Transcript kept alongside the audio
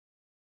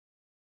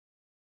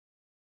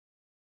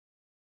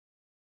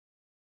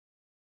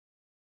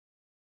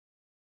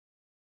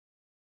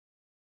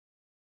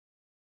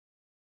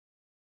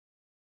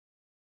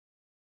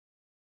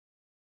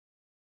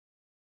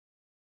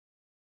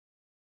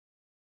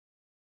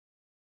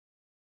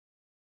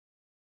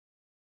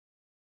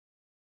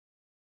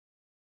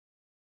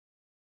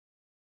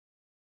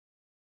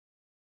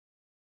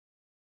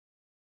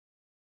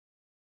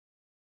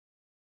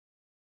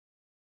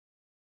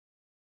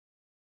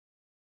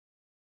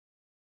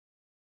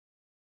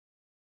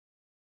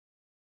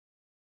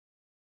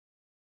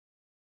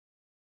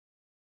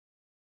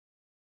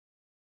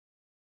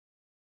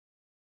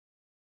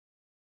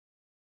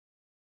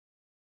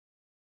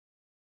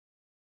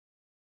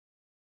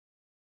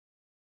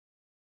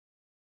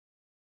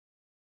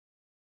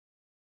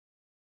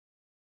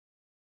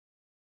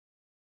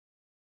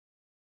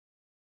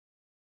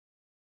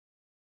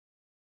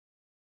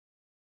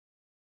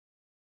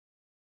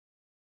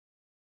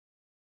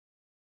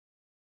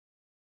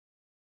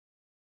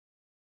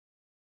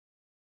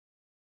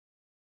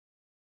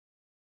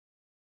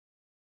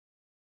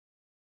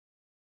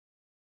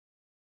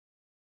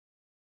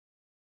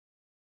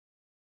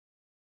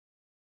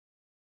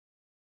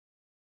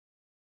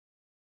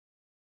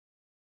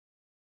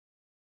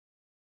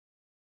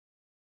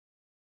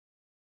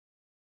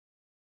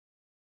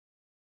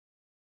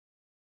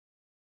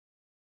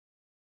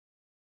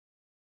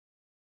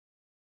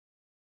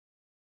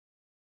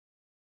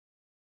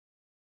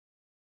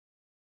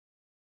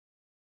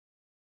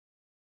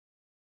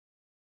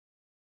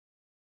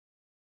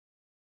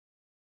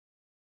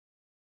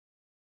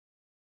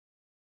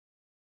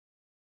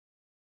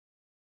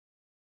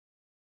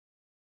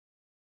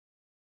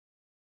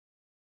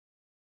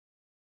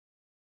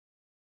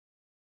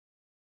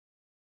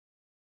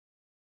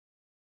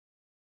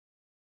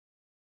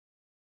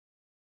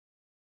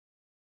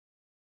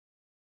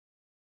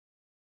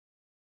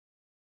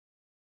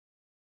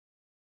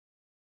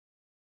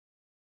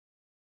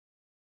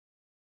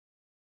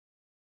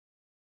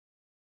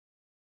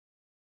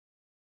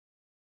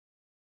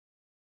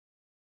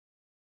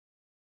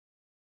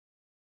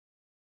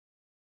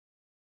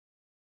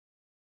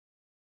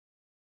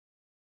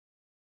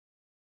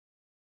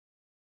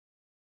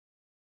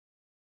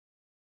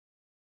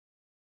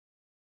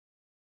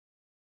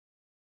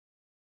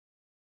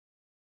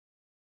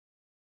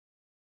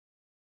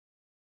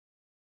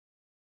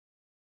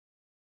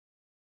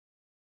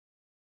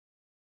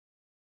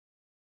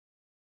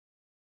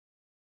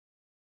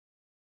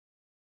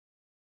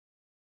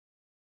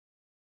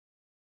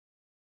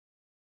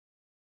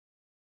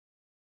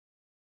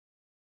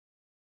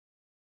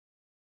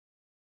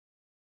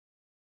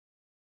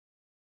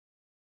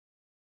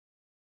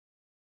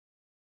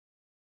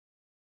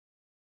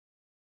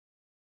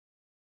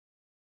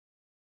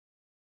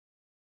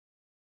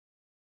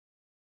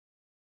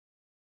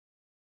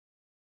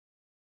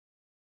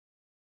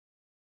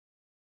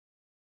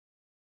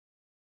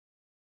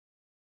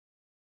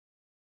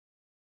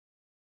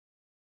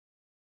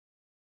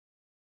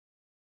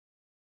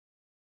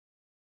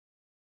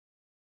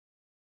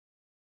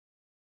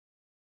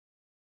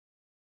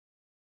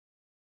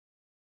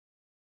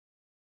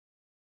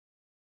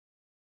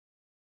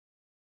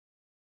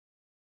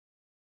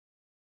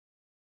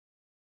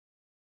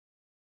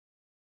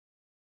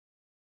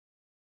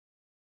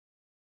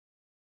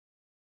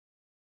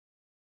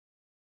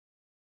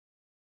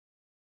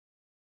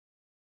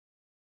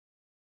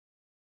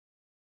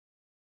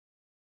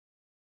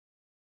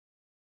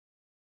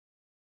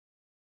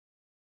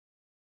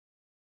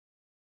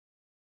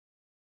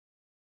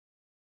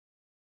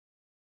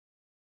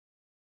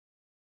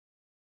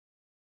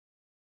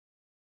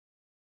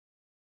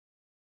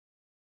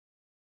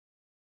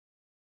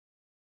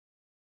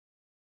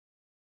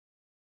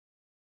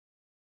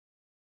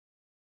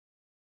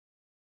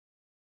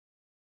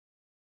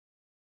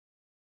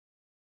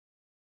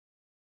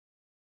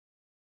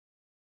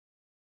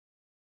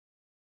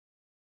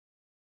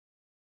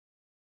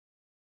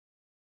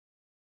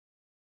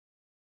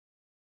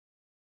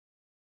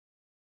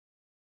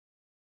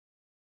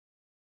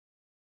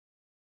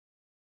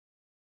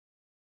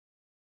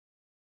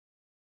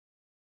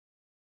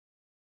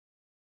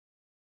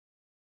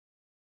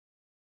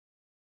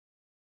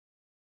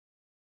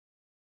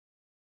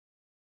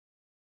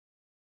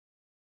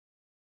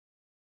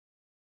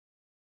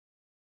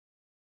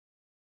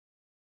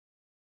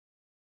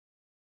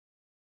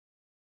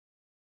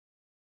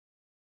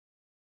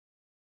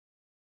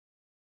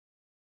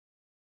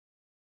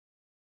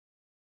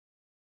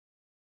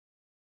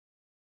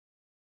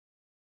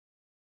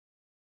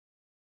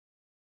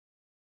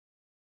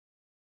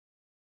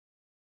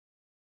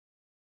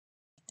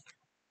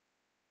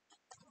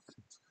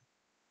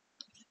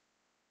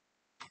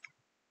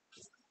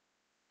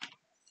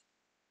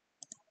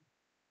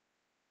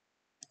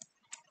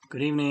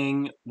Good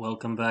evening,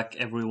 welcome back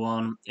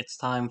everyone. It's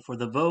time for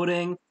the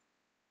voting,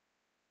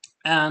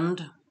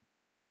 and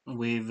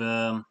we've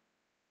um,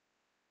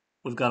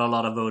 we've got a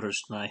lot of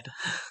voters tonight.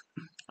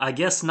 I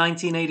guess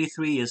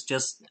 1983 is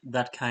just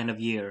that kind of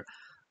year,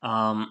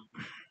 um,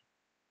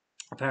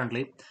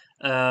 apparently.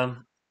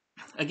 Um,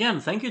 Again,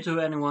 thank you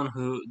to anyone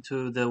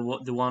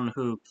the one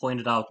who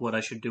pointed out what I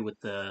should do with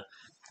the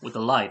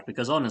light,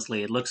 because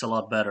honestly, it looks a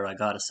lot better. I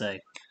gotta say,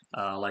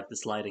 I like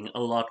this lighting a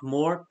lot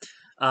more.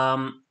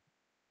 Um,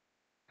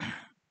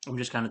 I'm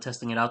just kind of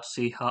testing it out to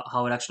see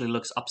how it actually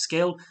looks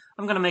upscaled.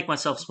 I'm gonna make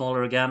myself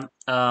smaller again.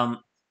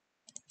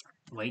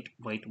 Wait.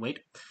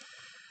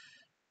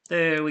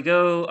 There we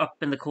go, up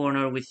in the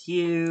corner with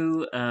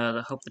you.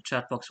 I hope the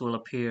chat box will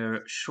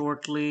appear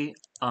shortly.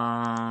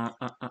 Okay,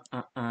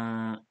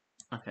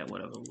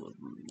 whatever.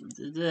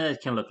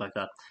 It can look like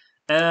that.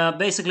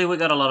 Basically, we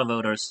got a lot of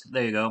voters.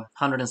 There you go,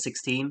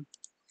 116.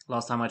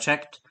 Last time I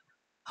checked,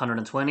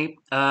 120.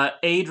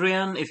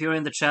 Adrian, if you're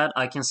in the chat,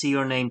 I can see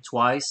your name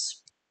twice.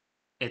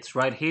 It's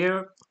right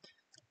here,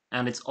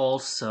 and it's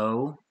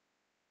also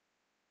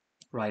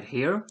right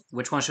here.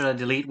 Which one should I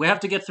delete? We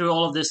have to get through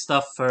all of this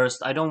stuff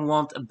first. I don't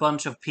want a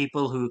bunch of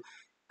people who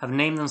have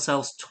named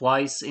themselves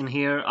twice in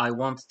here. I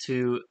want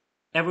to...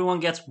 Everyone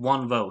gets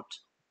one vote.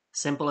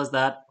 Simple as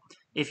that.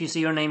 If you see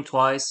your name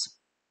twice,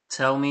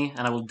 tell me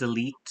and I will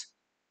delete.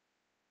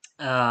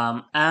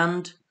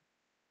 And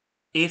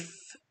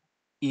if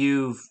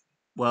you've,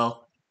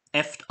 well,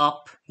 effed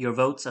up your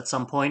votes at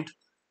some point,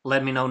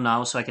 let me know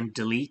now so I can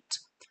delete.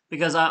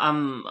 Because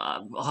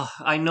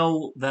I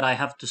know that I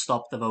have to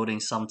stop the voting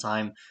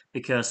sometime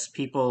because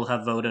people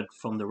have voted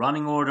from the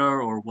running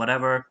order or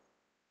whatever.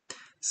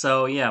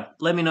 So yeah,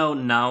 let me know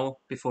now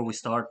before we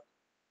start.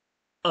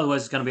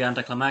 Otherwise, it's gonna be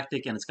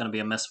anticlimactic and it's gonna be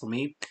a mess for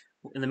me.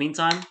 In the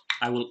meantime,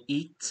 I will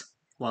eat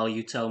while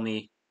you tell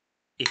me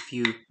if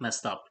you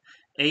messed up.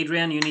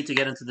 Adrian, you need to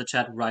get into the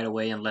chat right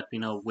away and let me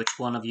know which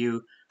one of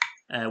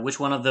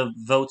the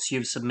votes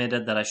you've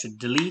submitted that I should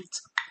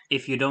delete.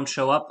 If you don't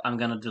show up, I'm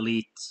gonna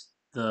delete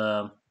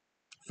the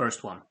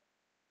first one.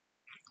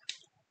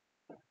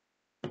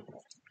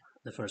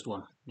 The first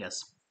one,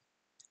 yes.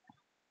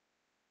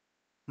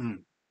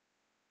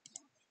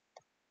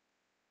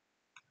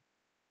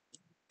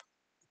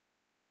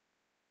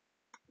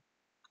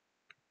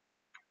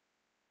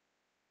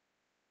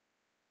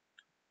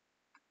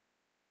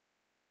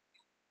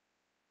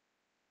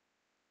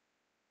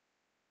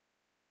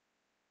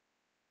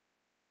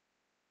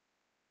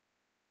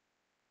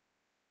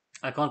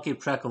 I can't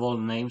keep track of all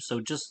the names, so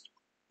just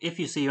if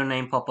you see your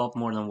name pop up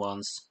more than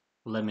once,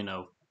 let me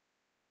know.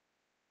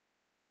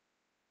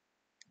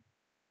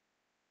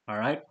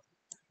 Alright?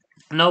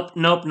 Nope.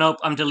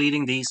 I'm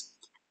deleting these.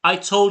 I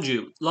told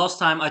you, last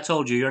time I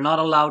told you, you're not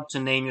allowed to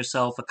name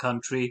yourself a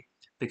country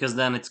because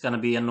then it's gonna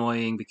be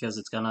annoying because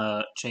it's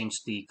gonna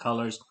change the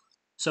colors.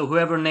 So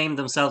whoever named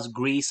themselves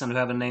Greece and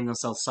whoever named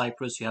themselves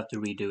Cyprus, you have to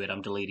redo it.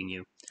 I'm deleting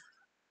you.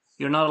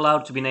 You're not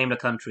allowed to be named a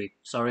country.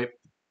 Sorry.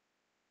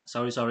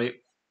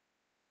 Sorry.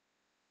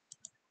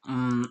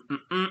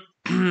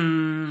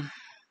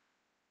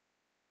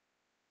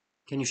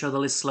 Can you show the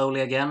list slowly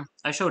again?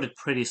 I showed it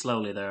pretty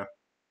slowly there.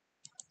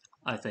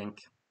 I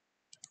think.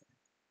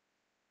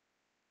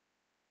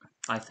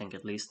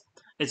 At least.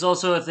 It's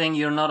also a thing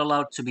you're not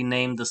allowed to be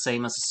named the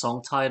same as a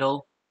song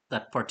title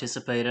that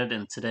participated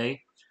in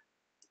today.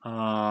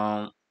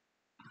 I'm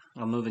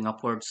moving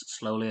upwards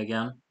slowly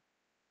again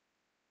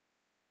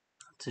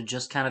to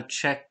just kind of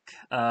check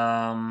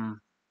to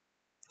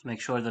make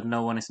sure that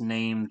no one is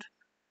named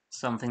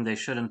something they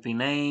shouldn't be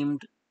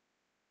named.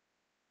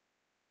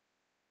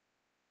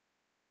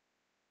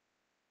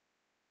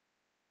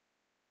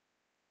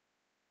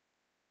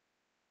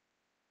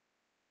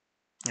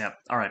 Yeah,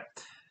 alright.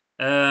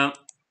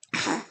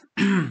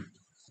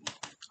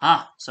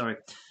 Sorry.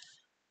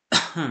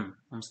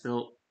 I'm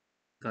still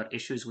got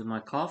issues with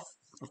my cough,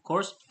 of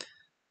course.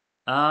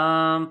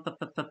 I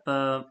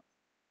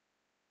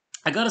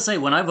gotta say,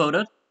 when I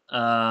voted,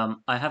 I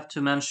have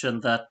to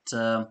mention that,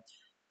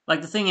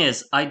 like, the thing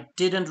is, I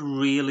didn't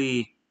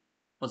really,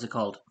 what's it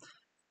called?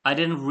 I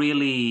didn't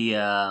really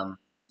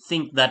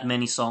think that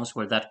many songs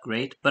were that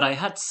great, but I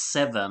had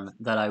 7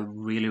 that I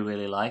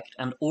really liked,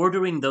 and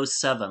ordering those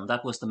 7,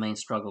 that was the main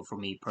struggle for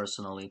me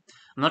personally.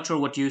 I'm not sure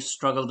what you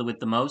struggled with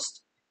the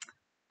most,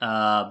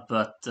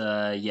 but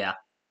yeah.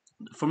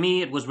 For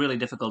me, it was really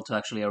difficult to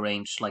actually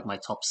arrange like my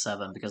top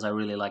 7 because I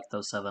really liked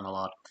those 7 a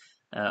lot.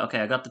 Okay,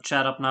 I got the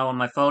chat up now on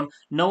my phone.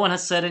 No one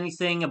has said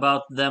anything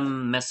about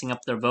them messing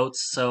up their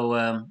votes, so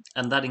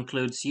and that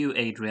includes you,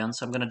 Adrian.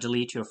 So I'm gonna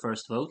delete your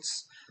first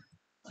votes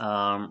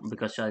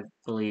because I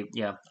believe,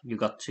 yeah, you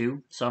got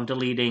 2. So I'm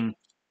deleting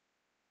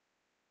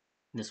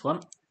this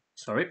one.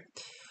 Sorry.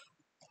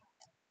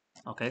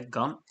 Okay,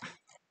 gone.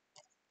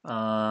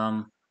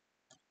 All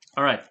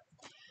right.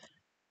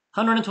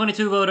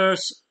 122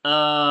 voters.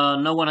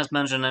 No one has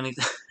mentioned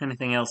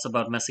anything else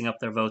about messing up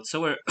their votes,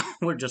 so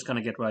we're just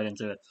gonna get right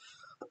into it.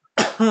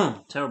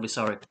 Terribly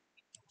sorry.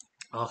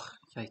 Oh,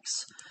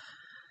 yikes.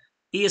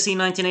 ESC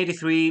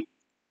 1983.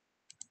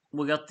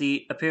 we got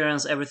the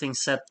appearance, everything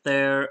set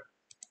there.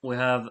 We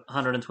have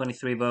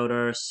 123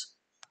 voters.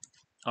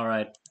 All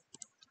right.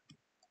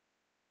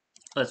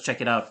 Let's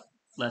check it out.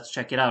 Let's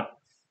check it out.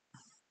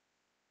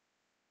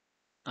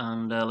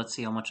 And let's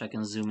see how much I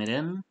can zoom it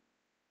in.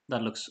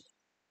 That looks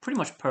pretty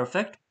much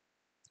perfect,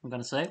 I'm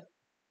gonna say.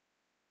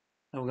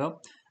 There we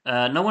go.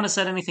 No one has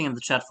said anything in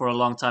the chat for a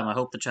long time. I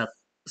hope the chat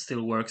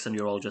still works and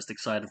you're all just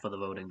excited for the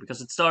voting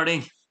because it's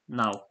starting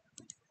now.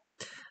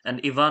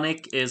 And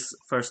Ivanik is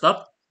first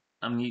up.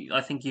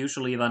 I think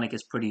usually Ivanik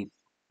is pretty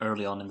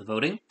early on in the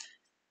voting.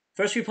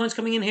 First few points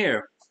coming in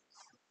here.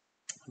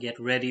 Get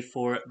ready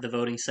for the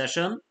voting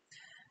session.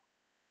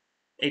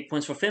 8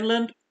 points for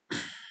Finland,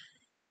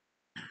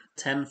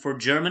 10 for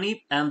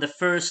Germany, and the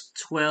first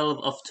 12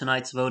 of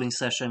tonight's voting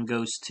session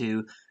goes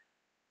to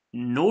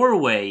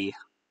Norway.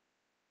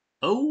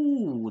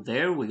 Oh,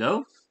 there we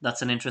go.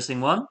 That's an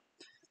interesting one.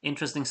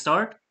 Interesting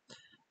start.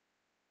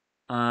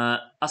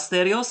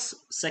 Asterios,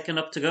 second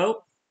up to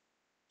go,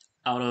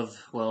 out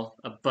of, well,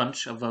 a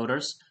bunch of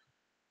voters.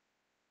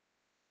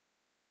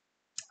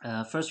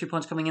 First few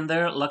points coming in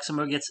there.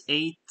 Luxembourg gets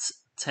 8,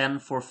 10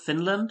 for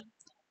Finland,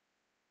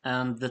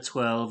 and the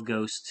 12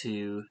 goes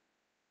to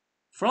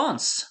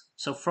France.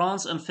 So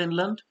France and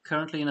Finland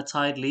currently in a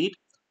tied lead.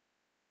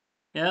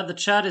 Yeah, the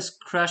chat is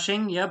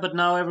crashing. Yeah, but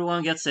now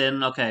everyone gets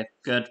in. Okay,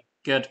 good,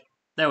 good.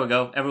 There we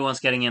go. Everyone's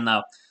getting in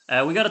now.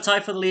 We got a tie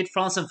for the lead,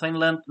 France and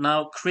Finland.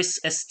 Now Chris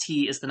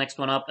ST is the next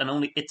one up, and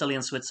only Italy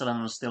and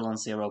Switzerland are still on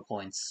 0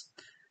 points.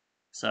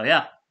 So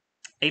yeah,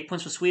 8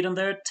 points for Sweden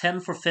there, 10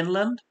 for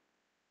Finland.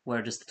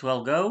 Where does the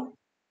 12 go?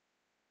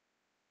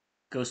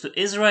 Goes to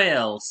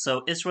Israel.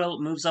 So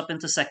Israel moves up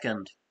into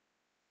second.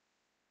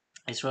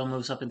 Israel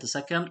moves up into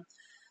second.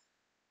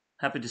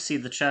 Happy to see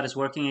the chat is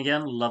working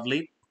again.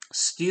 Lovely.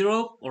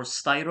 Styro, or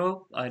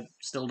Styro, I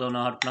still don't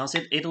know how to pronounce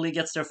it. Italy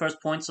gets their first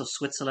points, so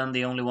Switzerland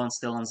the only one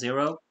still on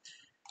 0.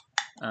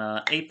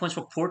 8 points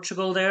for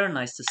Portugal there,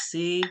 nice to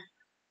see.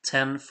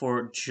 10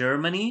 for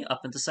Germany,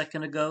 up into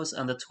second it goes,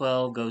 and the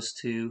 12 goes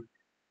to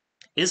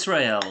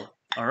Israel.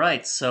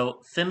 Alright,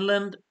 so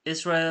Finland,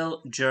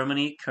 Israel,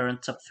 Germany,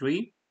 current top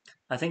 3.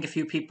 I think a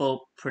few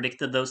people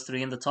predicted those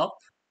 3 in the top.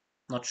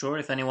 Not sure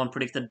if anyone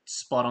predicted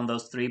spot on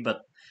those 3,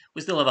 but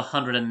we still have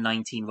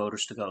 119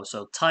 voters to go.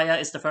 So Taya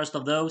is the first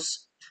of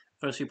those.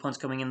 First few points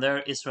coming in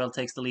there. Israel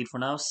takes the lead for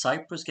now.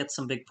 Cyprus gets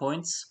some big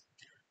points.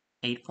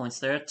 8 points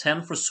there.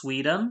 10 for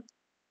Sweden.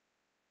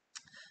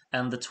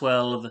 And the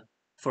 12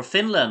 for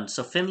Finland.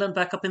 So Finland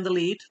back up in the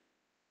lead.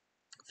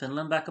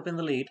 Finland back up in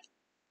the lead.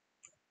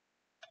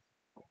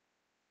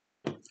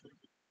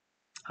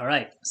 All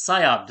right,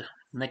 Syad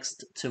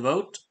next to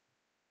vote.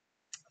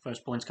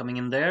 First points coming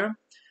in there.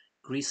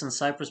 Greece and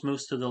Cyprus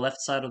moves to the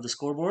left side of the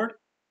scoreboard.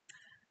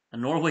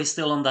 And Norway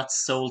still on that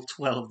sole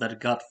 12 that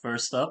got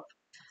first up.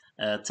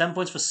 10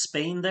 points for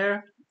Spain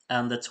there,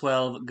 and the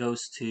 12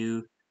 goes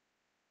to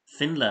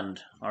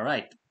Finland. All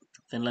right,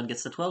 Finland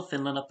gets the 12,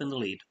 Finland up in the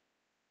lead.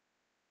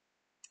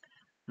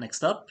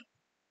 Next up,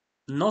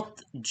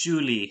 not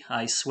Julie,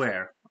 I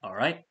swear. All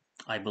right,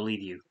 I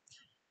believe you.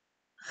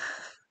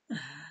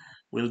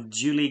 Will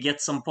Julie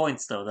get some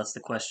points, though? That's the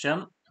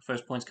question.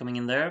 First points coming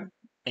in there.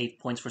 8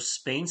 points for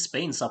Spain.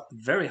 Spain's up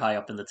very high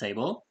up in the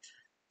table.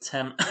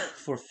 10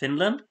 for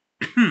Finland.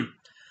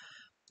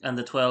 And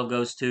the 12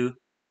 goes to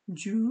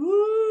Julie.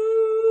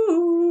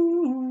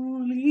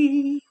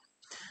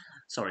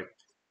 Sorry.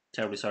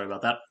 Terribly sorry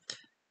about that.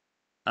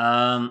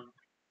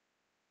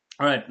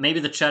 Alright, maybe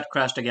the chat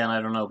crashed again,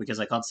 I don't know, because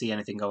I can't see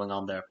anything going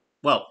on there.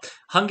 Well,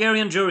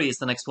 Hungarian jury is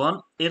the next one.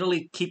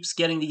 Italy keeps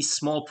getting these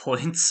small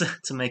points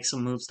to make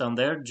some moves down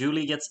there.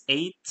 Julie gets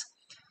 8,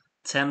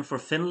 10 for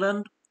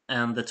Finland,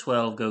 and the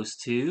 12 goes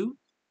to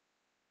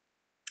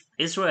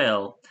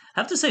Israel. I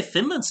have to say,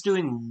 Finland's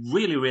doing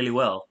really, really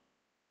well.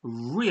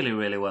 Really,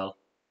 really well.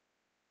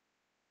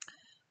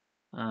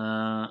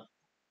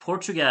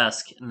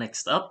 Portugasque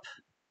next up.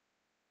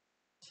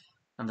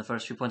 And the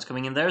first few points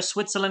coming in there.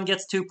 Switzerland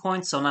gets 2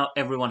 points, so now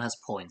everyone has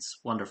points.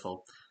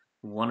 Wonderful.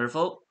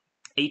 Wonderful.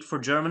 8 for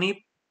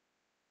Germany.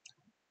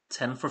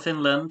 10 for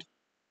Finland.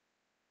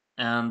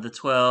 And the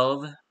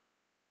 12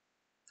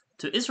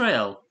 to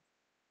Israel.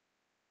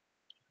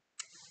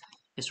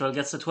 Israel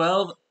gets the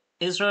 12.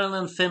 Israel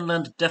and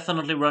Finland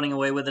definitely running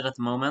away with it at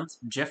the moment.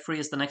 Jeffrey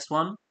is the next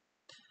one.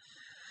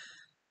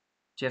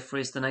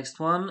 Jeffrey is the next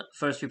one.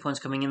 First few points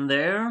coming in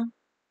there.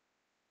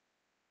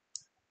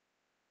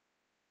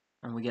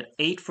 And we get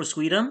 8 for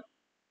Sweden.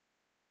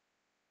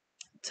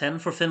 10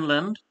 for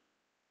Finland.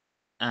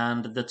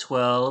 And the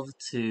 12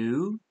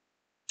 to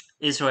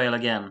Israel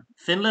again.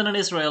 Finland and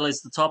Israel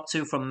is the top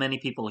 2 from many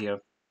people here.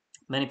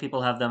 Many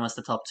people have them as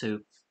the top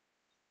 2.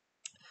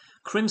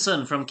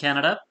 Crimson from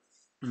Canada,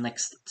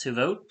 next to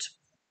vote.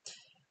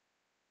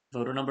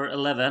 Voter number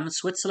 11.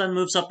 Switzerland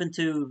moves up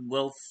into,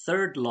 well,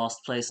 third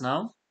last place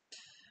now,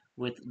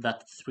 with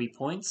that 3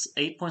 points.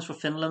 8 points for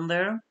Finland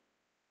there,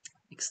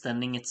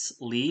 extending its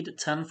lead.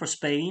 10 for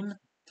Spain,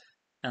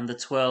 and the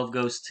 12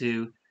 goes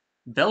to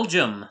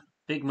Belgium.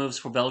 Big moves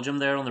for Belgium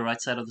there on the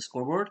right side of the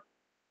scoreboard.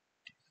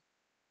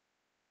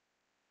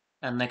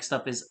 And next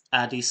up is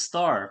Addy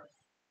Star.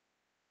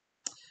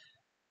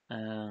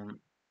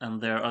 And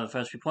there are the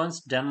first 3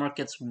 points. Denmark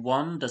gets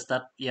 1. Does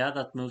that? Yeah,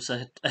 that moves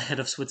ahead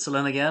of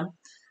Switzerland again.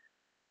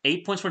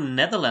 8 points for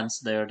Netherlands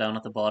there down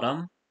at the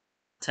bottom.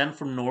 10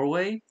 for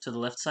Norway. To the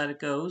left side it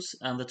goes.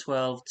 And the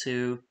 12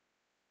 to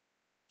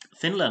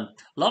Finland.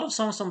 A lot of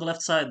songs on the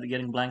left side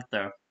getting blanked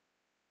there.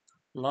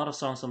 A lot of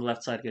songs on the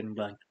left side getting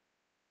blanked.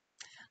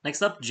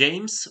 Next up,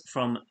 James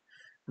from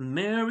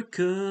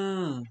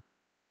America.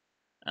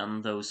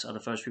 And those are the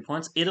first 3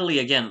 points. Italy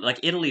again,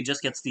 like Italy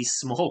just gets these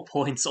small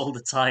points all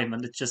the time,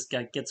 and it just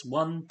gets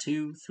 1,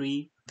 2,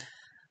 3,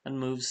 and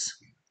moves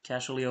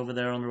casually over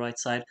there on the right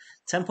side.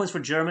 10 points for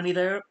Germany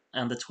there,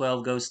 and the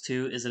 12 goes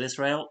to, is it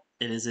Israel?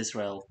 It is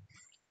Israel.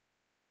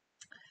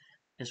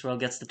 Israel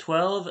gets the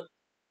 12.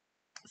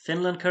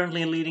 Finland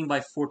currently leading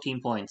by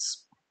 14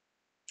 points.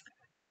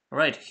 All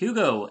right,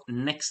 Hugo,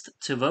 next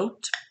to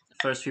vote.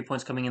 First 3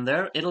 points coming in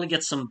there. Italy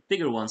gets some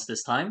bigger ones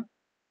this time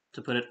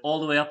to put it all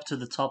the way up to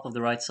the top of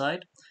the right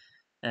side.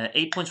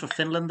 8 points for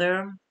Finland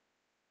there.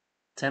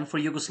 10 for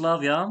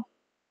Yugoslavia.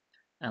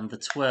 And the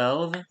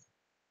 12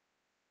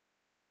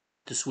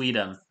 to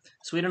Sweden.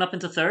 Sweden up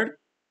into third.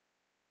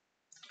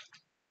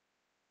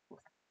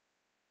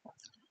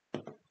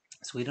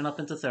 Sweden up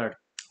into third.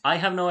 I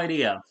have no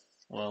idea.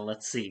 Well,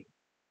 let's see.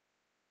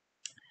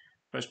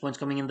 First points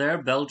coming in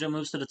there. Belgium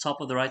moves to the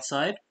top of the right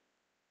side.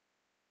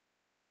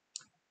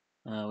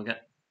 We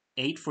got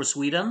 8 for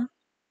Sweden.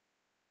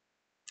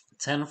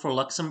 10 for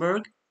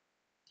Luxembourg.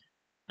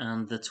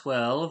 And the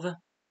 12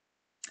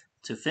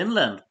 to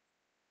Finland.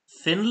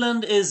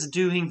 Finland is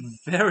doing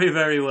very,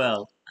 very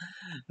well.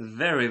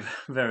 Very,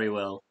 very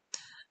well.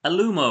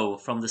 Alumo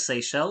from the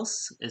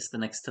Seychelles is the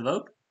next to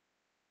vote.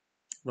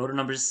 Voter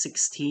number is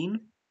 16.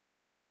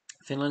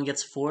 Finland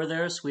gets 4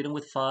 there, Sweden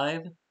with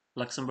 5,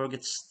 Luxembourg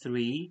gets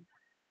 3,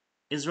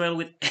 Israel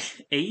with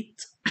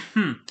 8,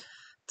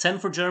 10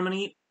 for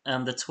Germany,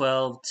 and the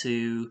 12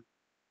 to...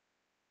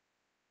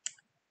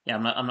 Yeah,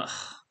 I'm not...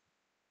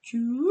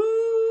 Julie.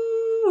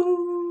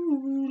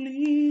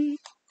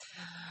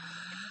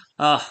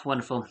 Ah,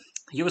 wonderful.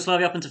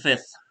 Yugoslavia up into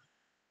 5th.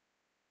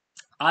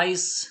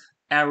 Ice,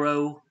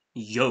 Arrow,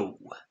 Yo.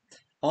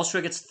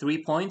 Austria gets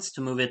 3 points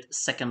to move it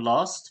second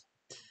last.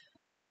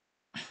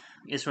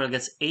 Israel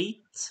gets 8.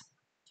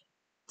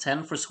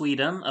 10 for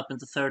Sweden. Up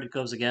into third it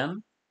goes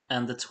again.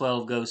 And the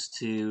 12 goes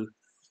to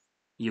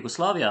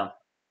Yugoslavia.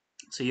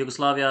 So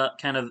Yugoslavia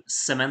kind of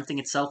cementing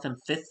itself in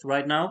 5th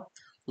right now.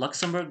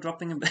 Luxembourg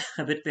dropping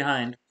a bit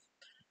behind.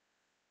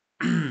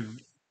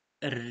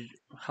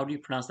 How do you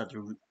pronounce that?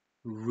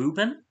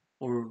 Ruben?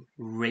 Or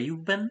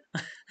Reuben?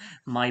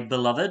 My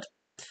beloved.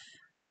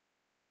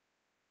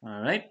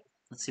 Alright,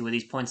 let's see where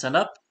these points end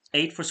up.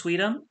 8 for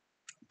Sweden.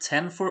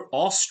 10 for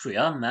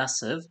Austria,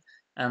 massive.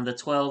 And the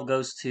 12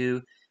 goes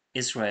to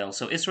Israel.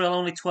 So Israel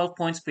only 12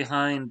 points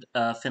behind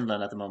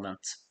Finland at the moment.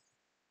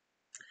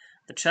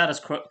 The chat has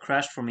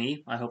crashed for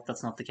me. I hope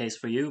that's not the case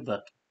for you,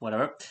 but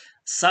whatever.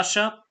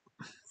 Sasha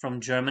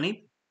from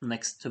Germany,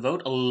 next to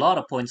vote. A lot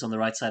of points on the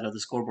right side of the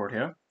scoreboard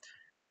here,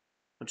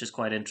 which is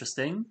quite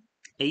interesting.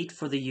 8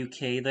 for the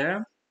UK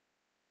there.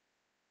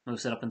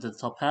 Moves it up into the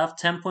top half.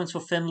 10 points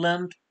for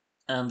Finland,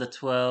 and the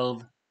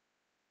 12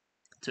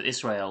 to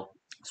Israel.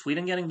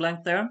 Sweden getting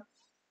blanked there.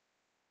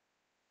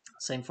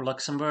 Same for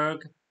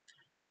Luxembourg.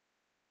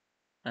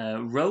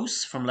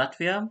 Rose from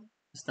Latvia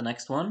is the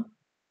next one.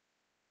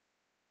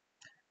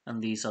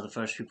 And these are the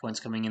first 3 points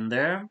coming in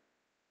there.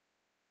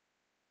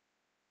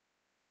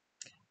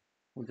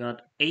 We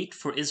got 8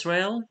 for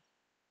Israel.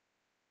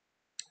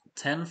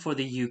 10 for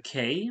the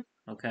UK.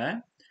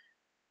 Okay.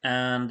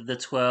 And the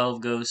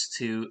 12 goes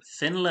to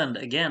Finland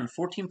again.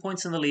 14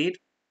 points in the lead.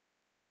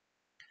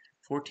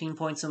 14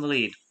 points in the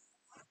lead.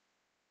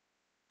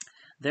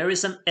 There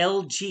is an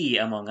LG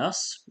among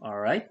us.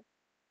 Alright.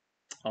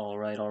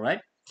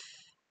 Alright.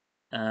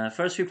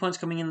 First 3 points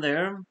coming in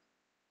there.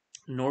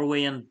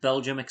 Norway and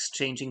Belgium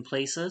exchanging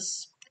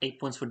places. 8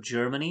 points for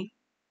Germany.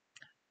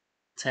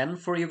 10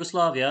 for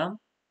Yugoslavia.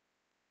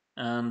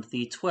 And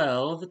the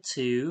 12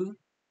 to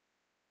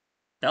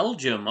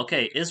Belgium.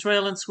 Okay,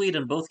 Israel and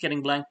Sweden both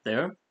getting blanked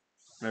there.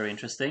 Very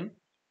interesting.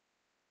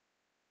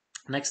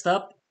 Next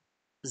up,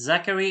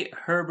 Zachary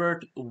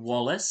Herbert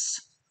Wallace.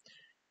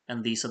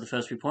 And these are the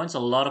first 3 points. A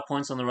lot of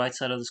points on the right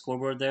side of the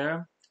scoreboard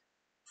there.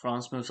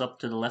 France moves up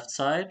to the left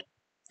side.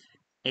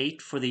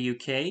 8 for the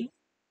UK.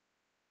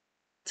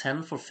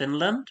 10 for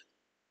Finland.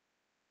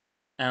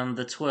 And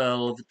the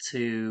 12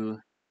 to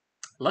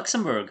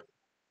Luxembourg.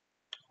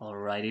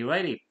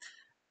 Alrighty.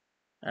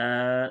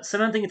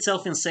 Cementing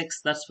itself in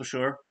 6th, that's for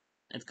sure.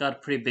 It got a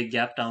pretty big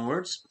gap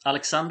downwards.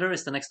 Alexander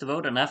is the next to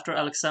vote, and after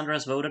Alexander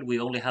has voted, we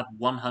only have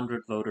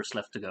 100 voters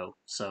left to go.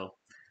 So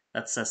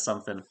that says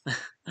something.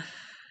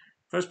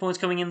 First points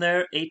coming in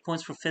there, 8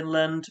 points for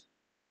Finland,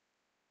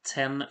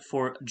 10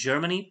 for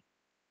Germany,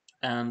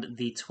 and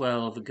the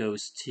 12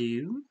 goes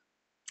to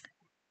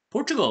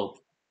Portugal.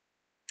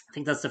 I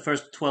think that's the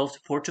first 12 to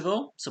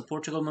Portugal. So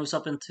Portugal moves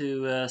up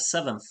into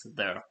 7th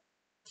there.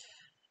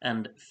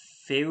 And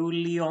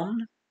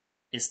Feulion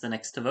is the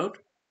next to vote.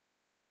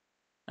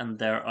 And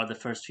there are the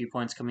first few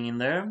points coming in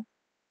there.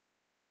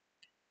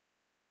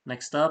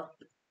 Next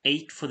up,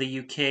 8 for the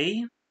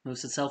UK.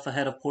 Moves itself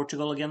ahead of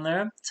Portugal again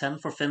there. 10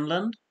 for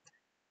Finland.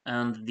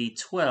 And the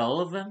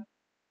 12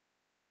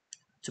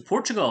 to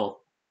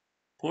Portugal.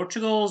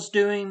 Portugal's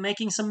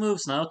making some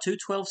moves now. 2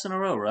 12s in a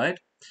row, right?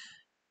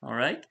 All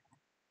right.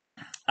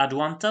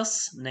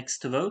 Aduantas, next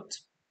to vote.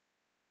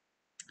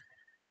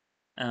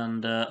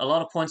 And a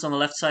lot of points on the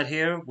left side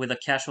here with a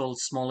casual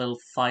small little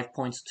 5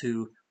 points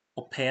to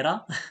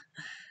Opera.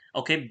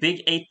 Okay,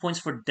 big 8 points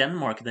for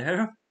Denmark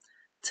there.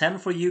 10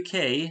 for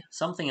UK.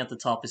 Something at the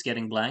top is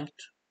getting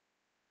blanked.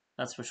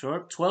 That's for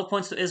sure. 12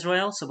 points to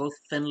Israel, so both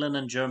Finland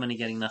and Germany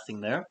getting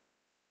nothing there.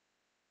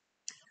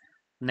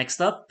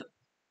 Next up,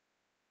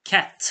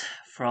 Cat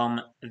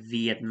from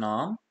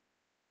Vietnam.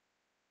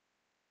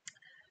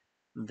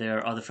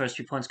 There are the first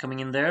few points coming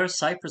in there.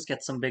 Cyprus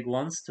gets some big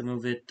ones to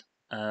move it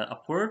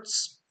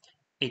upwards.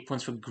 8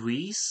 points for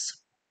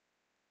Greece.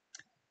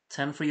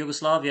 10 for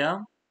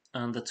Yugoslavia.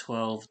 And the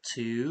 12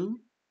 to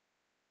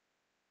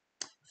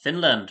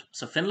Finland.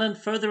 So Finland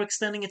further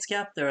extending its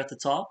gap there at the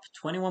top.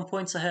 21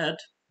 points ahead.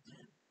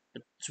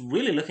 It's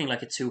really looking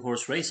like a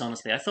two-horse race,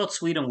 honestly. I thought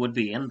Sweden would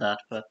be in that,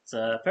 but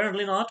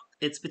apparently not.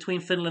 It's between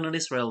Finland and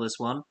Israel, this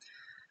one.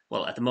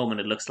 Well, at the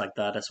moment it looks like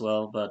that as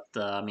well, but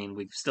I mean,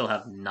 we still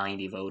have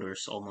 90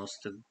 voters almost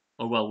to...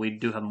 Or, well, we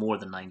do have more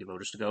than 90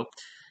 voters to go.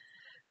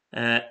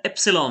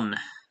 Epsilon,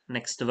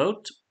 next to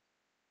vote.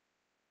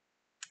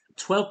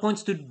 12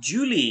 points to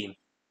Julie,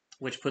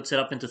 which puts it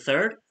up into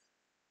third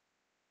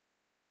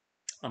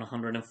on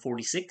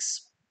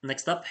 146.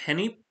 Next up,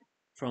 Henny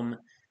from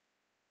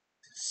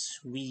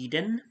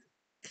Sweden.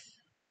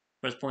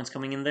 First points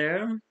coming in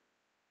there.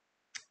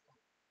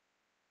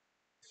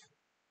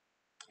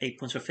 8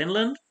 points for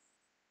Finland.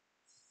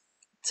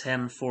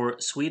 10 for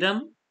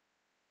Sweden.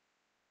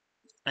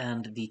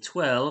 And the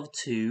 12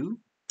 to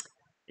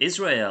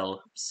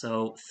Israel.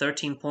 So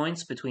 13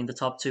 points between the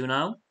top two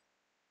now.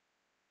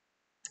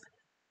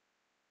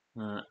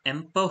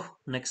 Empo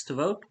next to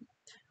vote.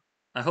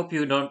 I hope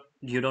you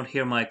don't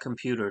hear my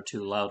computer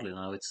too loudly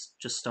now. It's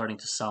just starting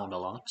to sound a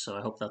lot, so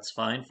I hope that's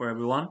fine for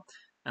everyone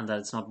and that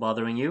it's not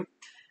bothering you.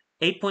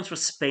 8 points for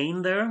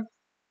Spain there.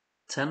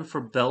 10 for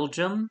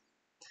Belgium.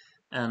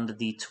 And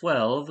the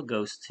 12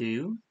 goes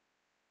to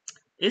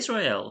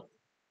Israel.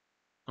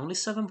 Only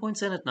 7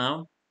 points in it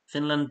now.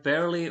 Finland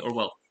barely, or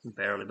well,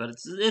 barely, but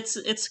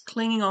it's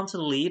clinging on to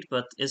the lead,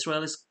 but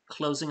Israel is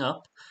closing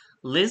up.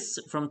 Liz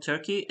from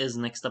Turkey is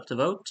next up to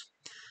vote.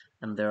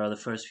 And there are the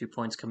first few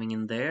points coming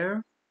in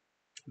there.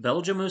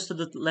 Belgium moves to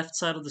the left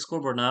side of the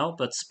scoreboard now,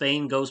 but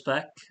Spain goes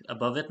back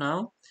above it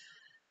now.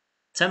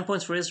 10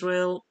 points for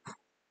Israel,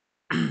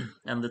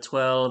 and the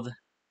 12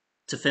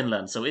 to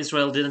Finland. So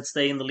Israel didn't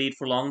stay in the lead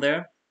for long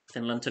there.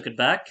 Finland took it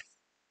back.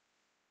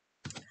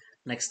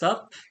 Next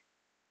up,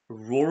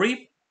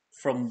 Rory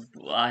from...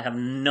 I have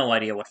no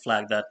idea what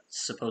flag that's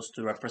supposed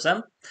to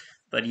represent.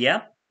 But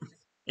yeah,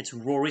 it's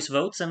Rory's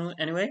votes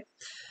anyway.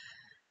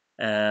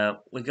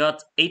 We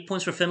got 8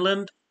 points for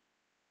Finland,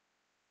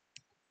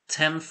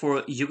 10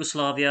 for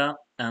Yugoslavia,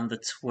 and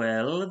the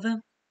 12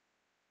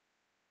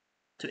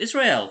 to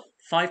Israel.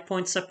 5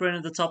 points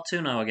separating the top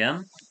two now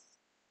again.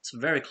 It's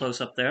very close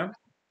up there.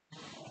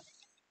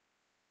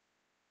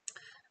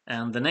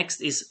 And the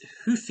next is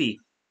Hufi.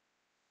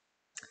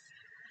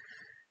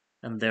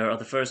 And there are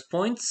the first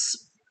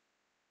points.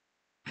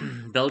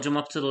 Belgium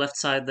up to the left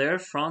side there.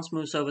 France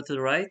moves over to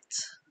the right.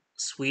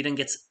 Sweden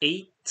gets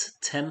 8,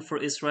 10 for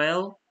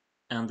Israel,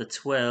 and the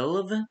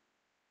 12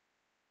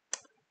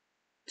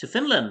 to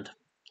Finland.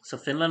 So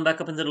Finland back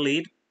up into the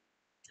lead.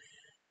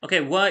 Okay,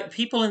 why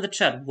people in the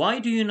chat, why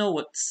do you know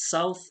what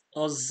South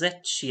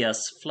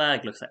Ossetia's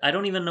flag looks like? I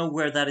don't even know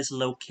where that is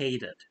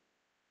located.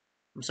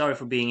 I'm sorry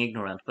for being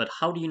ignorant, but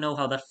how do you know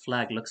how that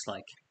flag looks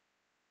like?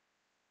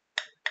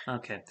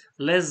 Okay.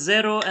 Les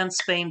Zero and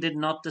Spain did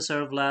not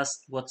deserve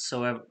last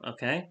whatsoever.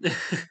 Okay.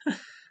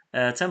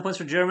 10 points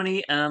for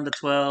Germany and the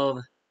 12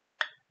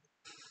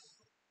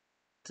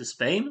 to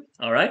Spain.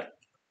 All right.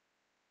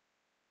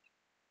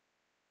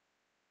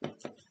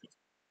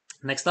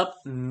 Next up,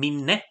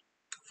 Minne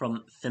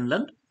from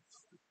Finland.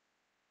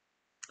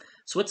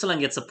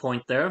 Switzerland gets a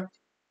point there.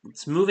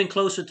 It's moving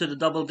closer to the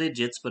double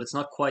digits, but it's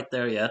not quite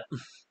there yet.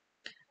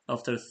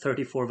 After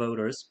 34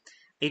 voters.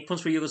 8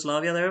 points for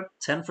Yugoslavia there.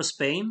 10 for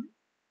Spain.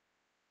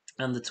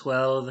 And the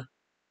 12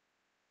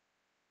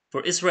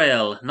 for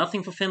Israel.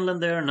 Nothing for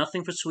Finland there.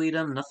 Nothing for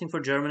Sweden. Nothing for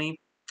Germany.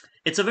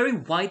 It's a very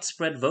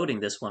widespread voting,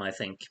 this one, I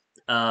think.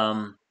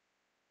 The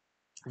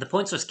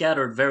points are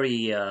scattered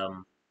very,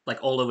 like,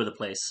 all over the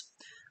place,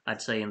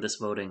 I'd say, in this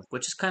voting,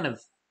 which is kind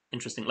of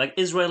interesting. Like,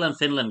 Israel and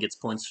Finland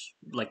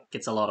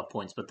gets a lot of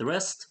points, but the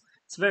rest,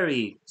 it's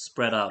very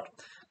spread out.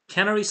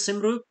 Canary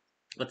Simru,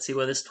 let's see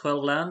where this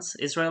 12 lands.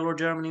 Israel or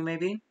Germany,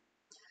 maybe?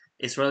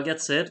 Israel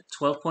gets it.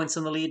 12 points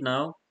in the lead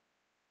now.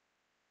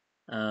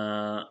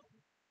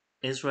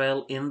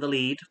 Israel in the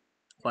lead.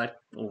 Quite,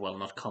 well,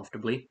 not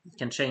comfortably. It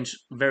can change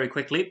very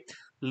quickly.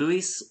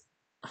 Luis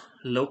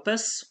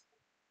Lopez.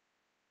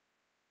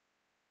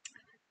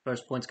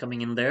 First points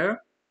coming in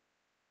there.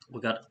 We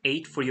got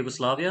 8 for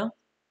Yugoslavia,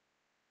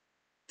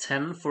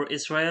 10 for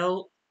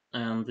Israel,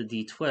 and the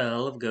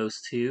D12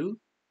 goes to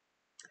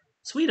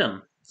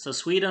Sweden. So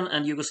Sweden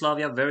and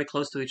Yugoslavia very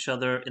close to each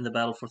other in the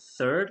battle for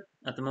third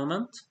at the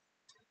moment.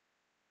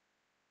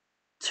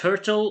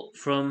 Turtle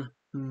from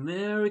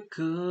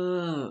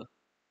America.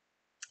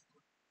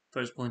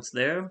 First points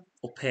there.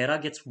 Opera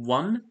gets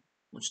 1,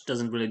 which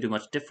doesn't really do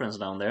much difference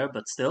down there,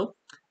 but still.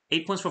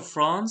 8 points for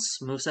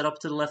France, moves that up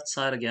to the left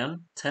side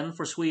again. 10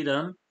 for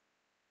Sweden.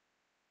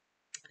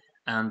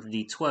 And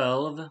the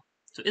 12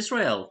 to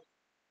Israel.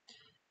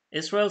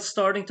 Israel's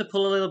starting to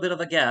pull a little bit of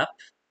a gap.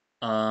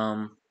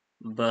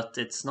 But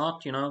it's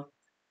not,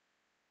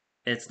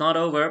 it's not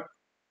over.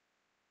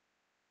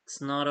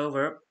 It's not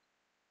over.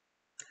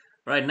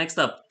 Right, next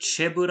up,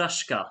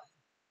 Cheburashka.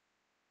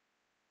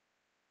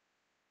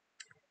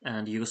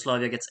 And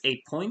Yugoslavia gets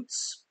 8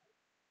 points.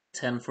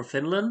 10 for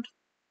Finland.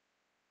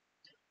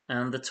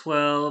 And the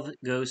 12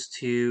 goes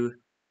to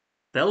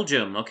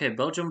Belgium. Okay,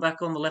 Belgium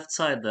back on the left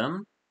side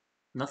then.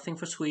 Nothing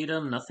for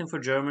Sweden, nothing for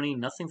Germany,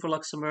 nothing for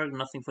Luxembourg,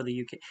 nothing for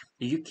the UK.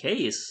 The UK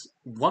is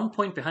 1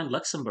 point behind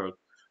Luxembourg.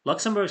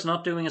 Luxembourg's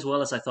not doing as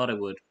well as I thought it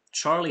would.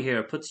 Charlie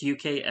here puts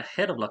UK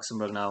ahead of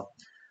Luxembourg now.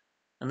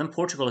 And then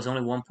Portugal is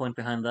only 1 point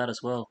behind that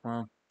as well.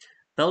 Wow.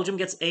 Belgium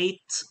gets 8,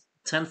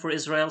 10 for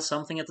Israel.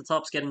 Something at the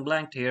top's getting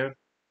blanked here.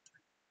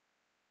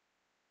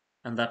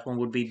 And that one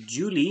would be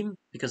Julie,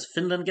 because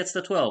Finland gets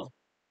the 12.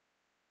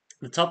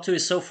 The top 2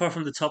 is so far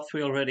from the top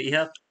 3 already.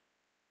 Yeah,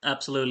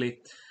 absolutely.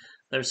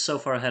 They're so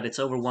far ahead. It's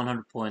over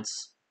 100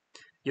 points.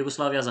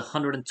 Yugoslavia has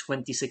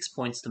 126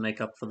 points to make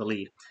up for the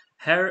lead.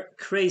 Hair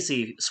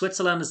crazy.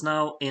 Switzerland is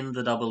now in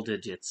the double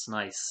digits.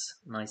 Nice,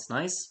 nice,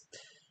 nice.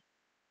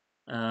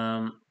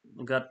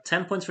 We've got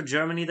 10 points for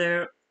Germany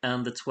there,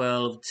 and the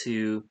 12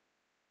 to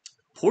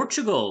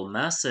Portugal.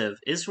 Massive.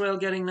 Israel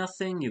getting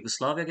nothing.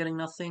 Yugoslavia getting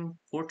nothing.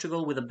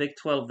 Portugal with a big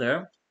 12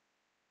 there.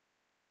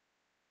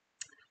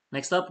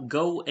 Next up,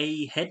 go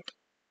ahead.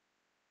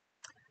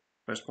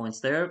 First points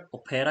there.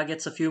 Opera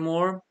gets a few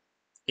more.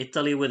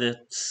 Italy with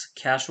its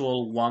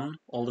casual 1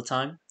 all the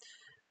time.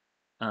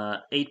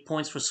 8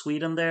 points for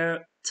Sweden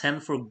there. 10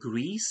 for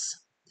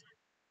Greece.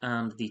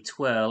 And the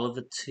 12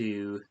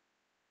 to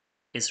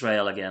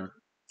Israel again.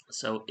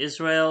 So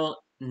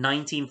Israel,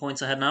 19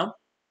 points ahead now.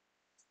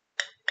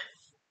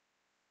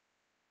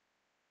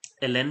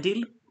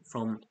 Elendil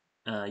from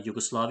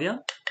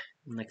Yugoslavia.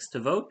 Next to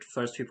vote.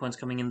 First 3 points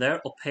coming in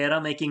there. Opera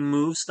making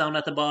moves down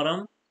at the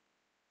bottom.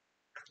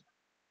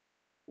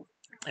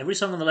 Every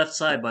song on the left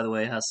side, by the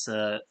way, has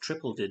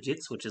triple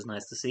digits, which is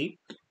nice to see.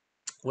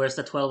 Where's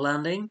the 12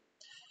 landing?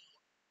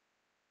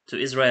 To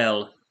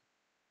Israel.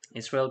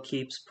 Israel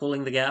keeps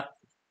pulling the gap,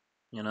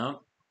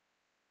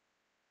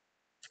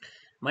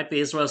 Might be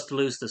Israel's to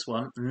lose this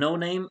one. No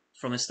Name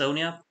from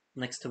Estonia,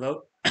 next to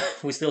vote.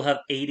 We still have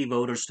 80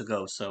 voters to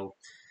go, so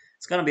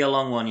it's going to be a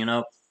long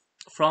one,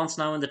 France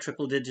now in the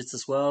triple digits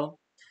as well.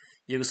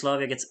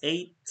 Yugoslavia gets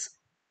 8.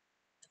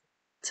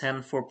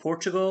 10 for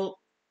Portugal.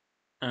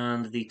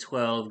 And the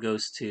 12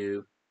 goes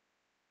to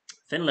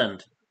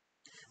Finland.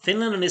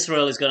 Finland and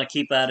Israel is going to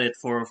keep at it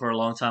for a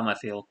long time, I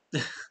feel. I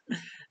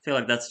feel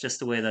like that's just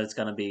the way that it's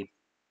going to be.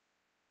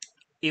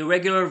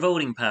 Irregular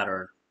voting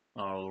pattern.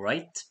 All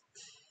right.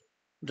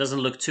 Doesn't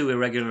look too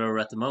irregular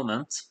at the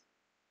moment.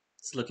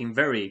 It's looking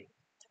very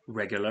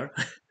regular.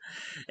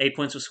 8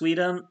 points for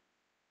Sweden.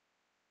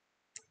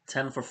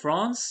 10 for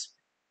France.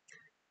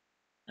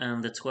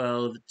 And the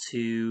 12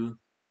 to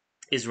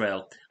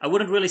Israel. I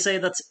wouldn't really say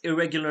that's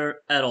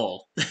irregular at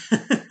all.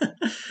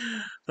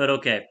 But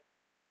okay.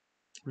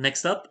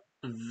 Next up,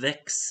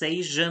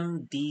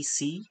 Vexation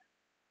DC.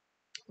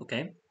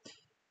 Okay.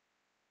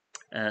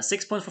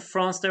 6 points for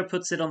France there,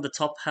 puts it on the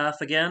top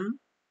half again.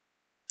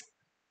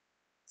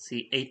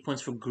 See, 8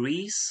 points for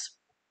Greece.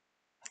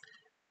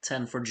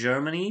 10 for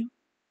Germany.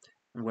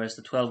 And where's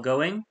the 12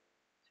 going?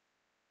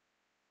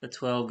 The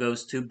 12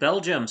 goes to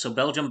Belgium. So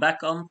Belgium back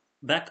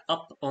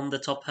up on the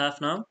top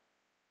half now.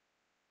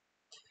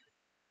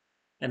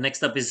 And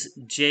next up is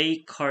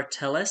J.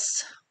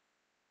 Carteles.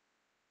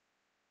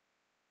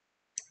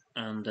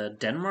 And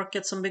Denmark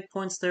gets some big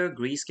points there.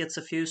 Greece gets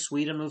a few.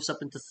 Sweden moves up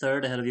into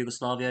third ahead of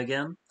Yugoslavia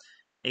again.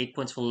 8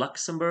 points for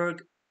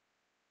Luxembourg.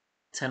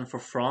 10 for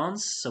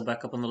France, so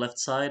back up on the left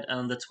side.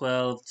 And the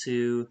 12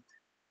 to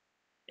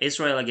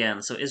Israel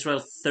again. So Israel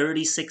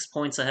 36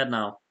 points ahead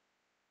now.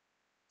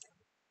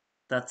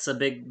 That's a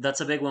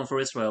big one for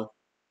Israel.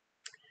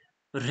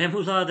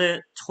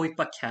 Remulade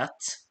Toipakat.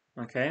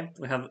 Okay,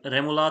 we have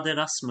Remulade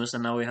Rasmus,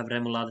 and now we have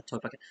Remulade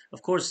Toipakat.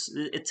 Of course,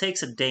 it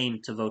takes a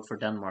Dane to vote for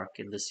Denmark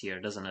in this year,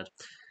 doesn't it?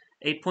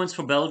 8 points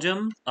for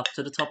Belgium. Up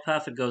to the top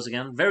half it goes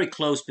again. Very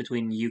close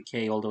between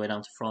UK all the way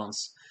down to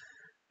France.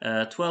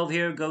 12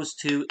 here goes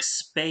to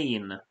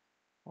Spain.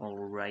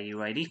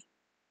 Alrighty.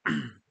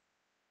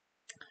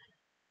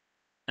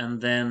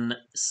 And then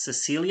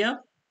Cecilia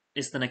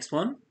is the next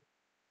one.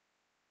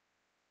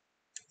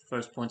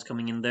 First points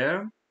coming in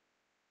there.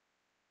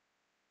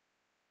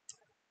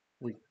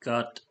 We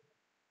got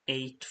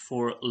 8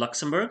 for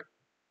Luxembourg.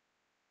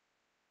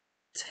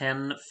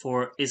 10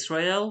 for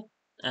Israel.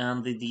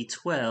 and the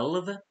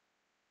D12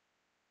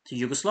 to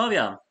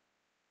Yugoslavia.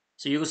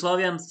 So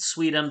Yugoslavia and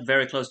Sweden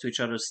very close to each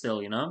other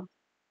still, you know?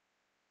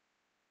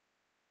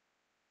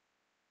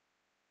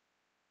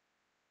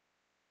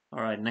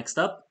 Alright, next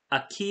up,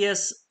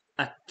 Achilles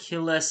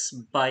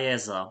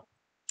Baeza.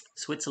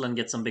 Switzerland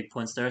gets some big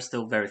points there,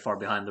 still very far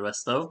behind the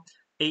rest though.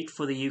 8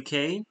 for the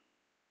UK,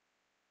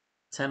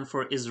 10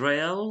 for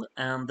Israel,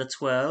 and the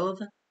 12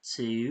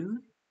 to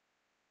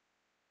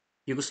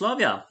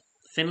Yugoslavia.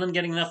 Finland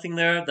getting nothing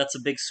there. That's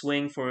a big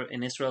swing for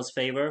in Israel's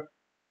favor.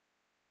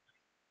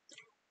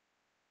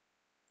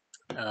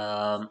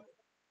 Um,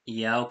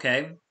 yeah,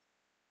 okay.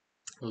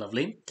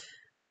 Lovely.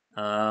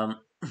 Um,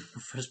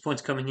 first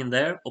points coming in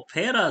there.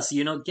 Operas,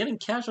 you know, getting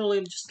casually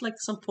just like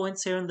some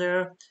points here and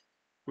there.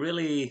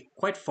 Really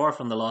quite far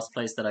from the last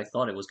place that I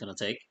thought it was going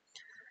to take.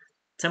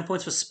 10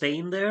 points for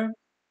Spain there.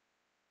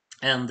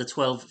 And the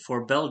 12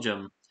 for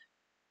Belgium.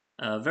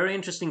 Very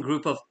interesting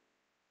group of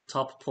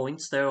top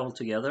points there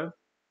altogether.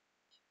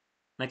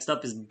 Next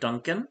up is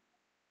Duncan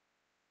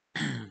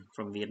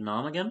from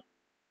Vietnam again.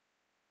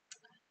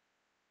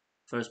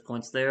 First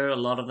points there, a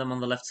lot of them on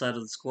the left side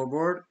of the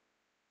scoreboard.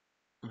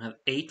 We have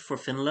 8 for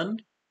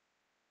Finland,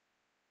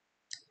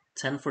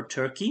 10 for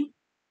Turkey.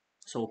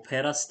 So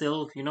Opera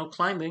still, you know,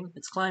 climbing.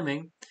 It's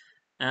climbing.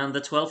 And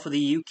the 12 for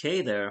the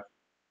UK there.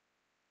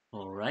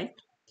 All right.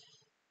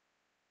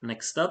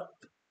 Next up,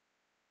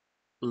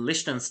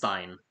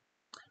 Liechtenstein.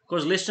 Of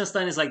course,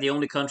 Liechtenstein is like the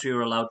only country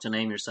you're allowed to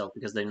name yourself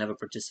because they never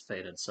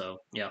participated. So,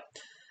 yeah.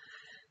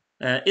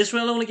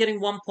 Israel only getting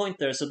 1 point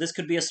there, so this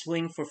could be a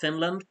swing for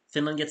Finland.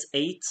 Finland gets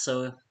 8,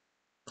 so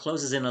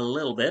closes in a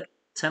little bit.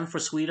 10 for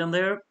Sweden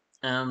there,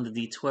 and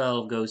the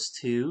 12 goes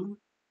to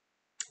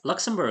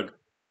Luxembourg.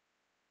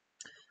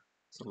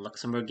 So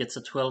Luxembourg gets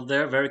a 12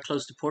 there, very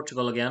close to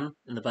Portugal again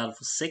in the battle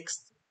for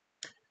 6th.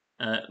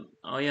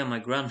 Oh yeah, my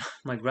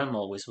grandma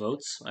always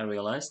votes, I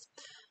realized.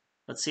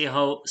 Let's see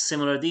how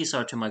similar these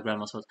are to my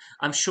grandma's votes.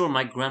 I'm sure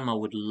my grandma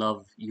would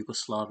love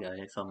Yugoslavia,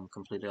 if I'm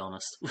completely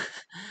honest.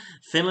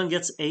 Finland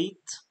gets 8,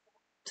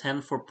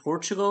 10 for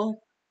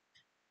Portugal,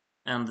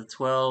 and the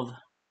 12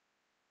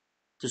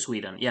 to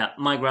Sweden. Yeah,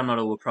 my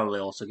grandmother would probably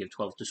also give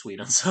 12 to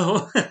Sweden,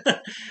 so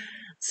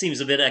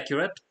seems a bit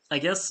accurate, I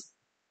guess.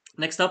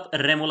 Next up,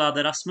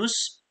 Remolade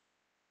Rasmus.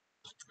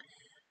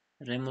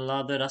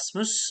 Remolade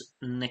Rasmus.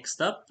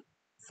 Next up,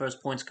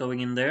 first points going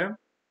in there.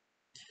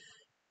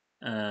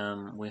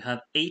 We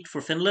have 8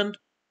 for Finland,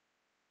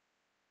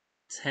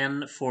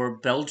 10 for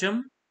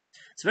Belgium.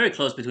 It's very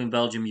close between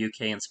Belgium,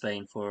 UK, and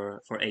Spain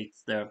for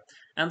 8th there.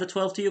 And the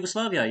 12 to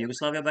Yugoslavia.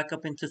 Yugoslavia back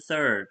up into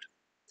 3rd.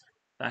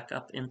 Back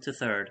up into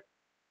 3rd.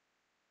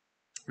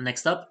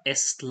 Next up,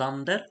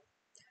 Estlander.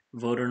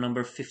 Voter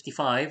number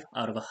 55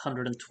 out of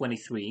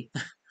 123.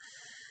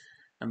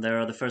 And there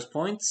are the first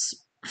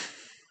points.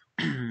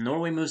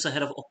 Norway moves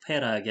ahead of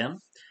Opera again.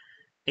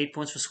 8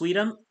 points for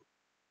Sweden,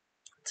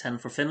 10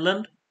 for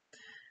Finland,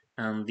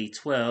 and the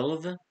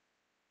 12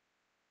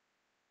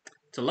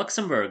 to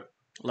Luxembourg.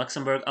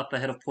 Luxembourg up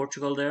ahead of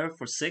Portugal there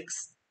for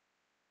 6th.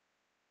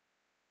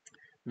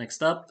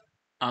 Next up,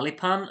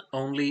 Alipan,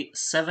 only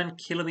 7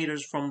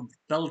 kilometers from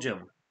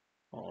Belgium.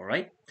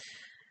 Alright.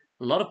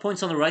 A lot of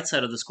points on the right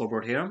side of the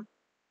scoreboard here.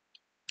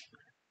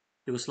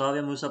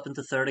 Yugoslavia moves up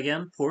into 3rd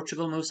again.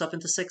 Portugal moves up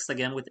into 6th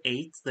again with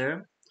 8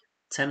 there.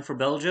 10 for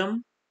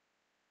Belgium.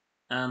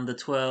 And the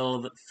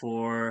 12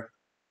 for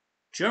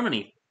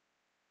Germany.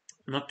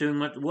 Not doing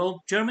much.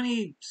 Well,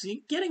 Germany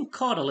getting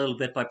caught a little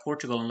bit by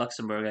Portugal and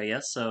Luxembourg, I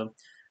guess. So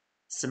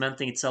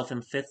cementing itself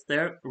in 5th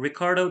there.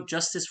 Ricardo,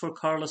 justice for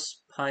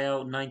Carlos Payao,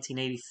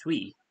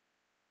 1983.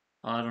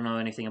 I don't know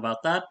anything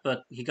about that,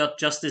 but he got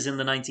justice in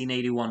the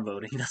 1981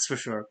 voting, that's for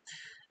sure.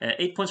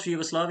 8 points for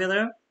Yugoslavia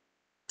there.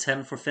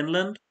 10 for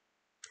Finland.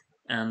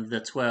 And the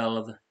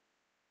 12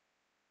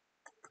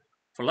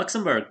 for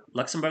Luxembourg.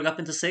 Luxembourg up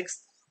into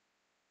 6th.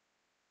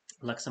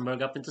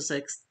 Luxembourg up into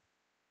 6th.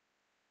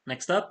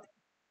 Next up,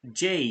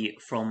 J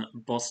from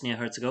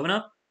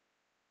Bosnia-Herzegovina.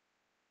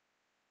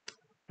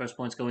 First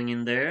points going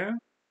in there.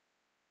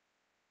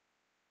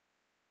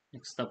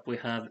 Next up we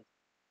have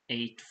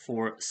 8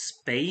 for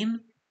Spain,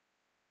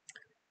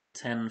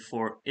 10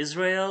 for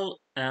Israel,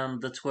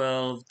 and the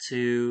 12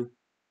 to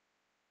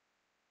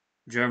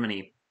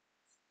Germany.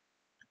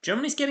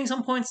 Germany's getting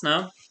some points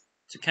now.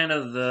 To kind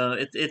of,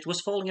 it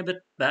was falling a bit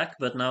back,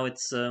 but now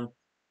it's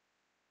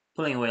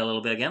pulling away a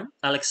little bit again.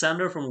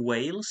 Alexander from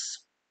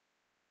Wales.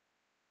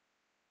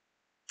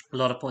 A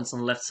lot of points on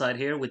the left side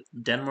here, with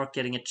Denmark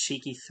getting a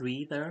cheeky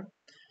 3 there.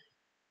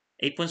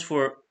 8 points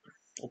for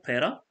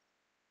Opera.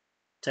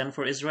 10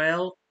 for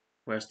Israel.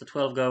 Where's the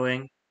 12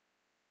 going?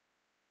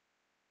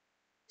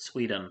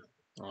 Sweden.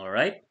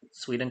 Alright.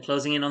 Sweden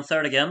closing in on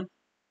 3rd again.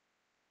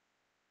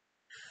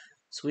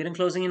 Sweden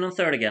closing in on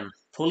 3rd again.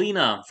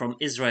 Polina from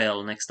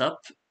Israel next up.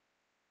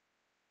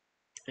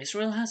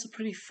 Israel has a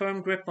pretty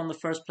firm grip on the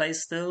first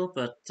place still,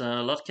 but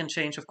a lot can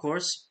change, of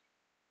course.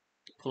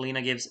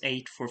 Polina gives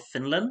 8 for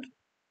Finland,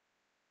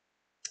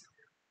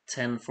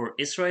 10 for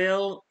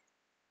Israel,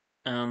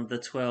 and the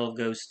 12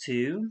 goes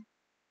to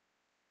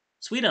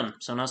Sweden.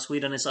 So now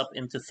Sweden is up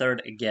into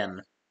third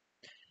again.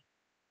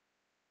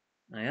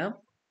 Yeah.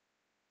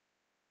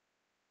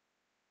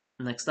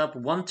 Next up,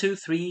 1, 2,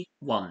 3,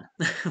 1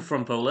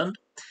 from Poland.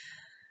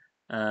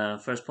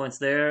 First points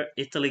there.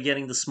 Italy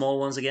getting the small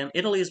ones again.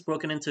 Italy is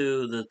broken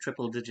into the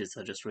triple digits,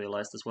 I just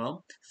realized as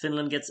well.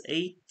 Finland gets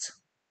 8.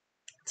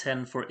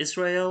 10 for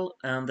Israel.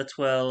 And the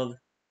 12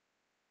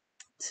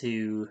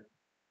 to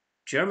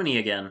Germany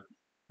again.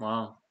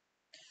 Wow.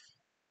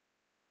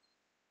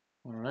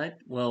 Alright.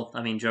 Well,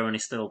 I mean, Germany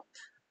still.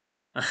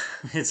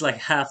 It's like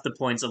half the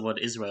points of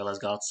what Israel has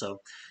got, so.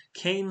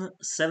 Kane,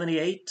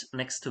 78,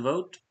 next to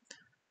vote.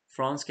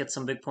 France gets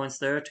some big points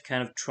there to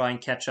kind of try and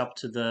catch up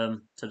to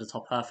the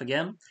top half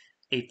again.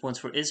 8 points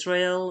for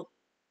Israel,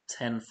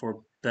 10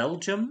 for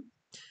Belgium,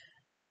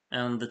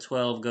 and the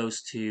 12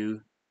 goes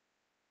to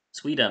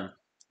Sweden.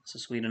 So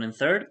Sweden in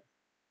third.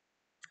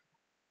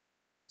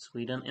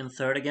 Sweden in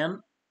third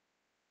again.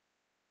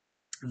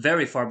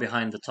 Very far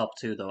behind the top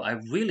two, though. I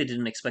really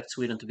didn't expect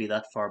Sweden to be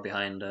that far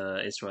behind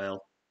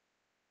Israel.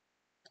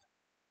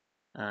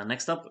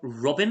 Next up,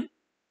 Robin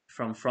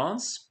from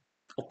France.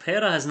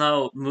 Opera has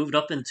now moved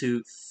up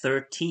into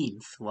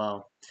 13th.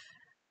 Wow.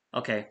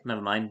 Okay,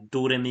 never mind.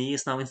 Do Re Mi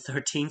is now in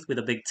 13th with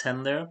a big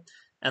 10 there.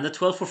 And the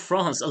 12 for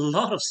France. A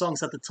lot of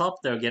songs at the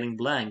top there getting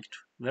blanked.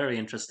 Very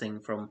interesting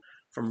from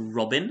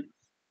Robin.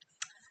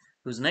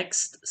 Who's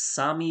next?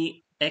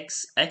 Sami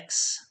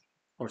XX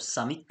or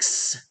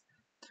Samix.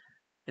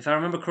 If I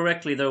remember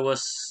correctly, there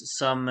was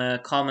some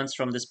comments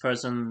from this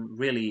person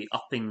really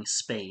upping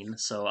Spain,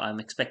 so I'm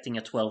expecting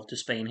a 12 to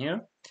Spain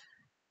here.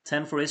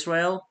 10 for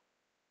Israel.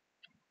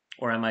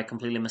 Or am I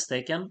completely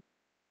mistaken?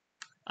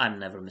 I'm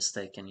never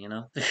mistaken, you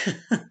know?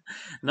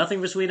 Nothing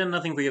for Sweden,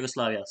 nothing for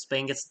Yugoslavia.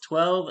 Spain gets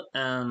 12,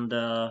 and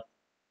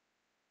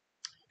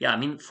yeah, I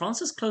mean, France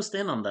has closed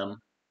in on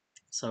them,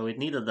 so it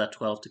needed that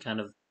 12 to kind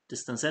of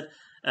distance it.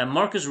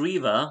 Marcus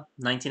Riva,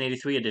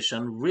 1983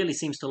 edition, really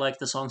seems to like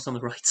the songs on the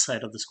right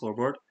side of the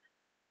scoreboard.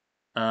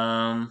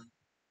 Belgium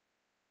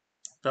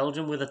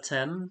with a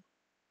 10.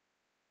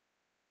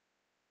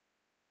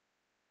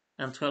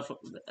 And 12.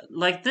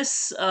 Like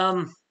this,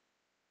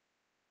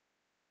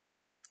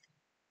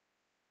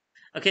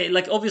 okay,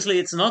 like obviously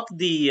it's not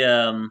the,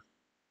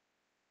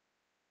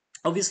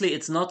 obviously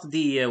it's not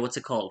the, what's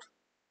it called?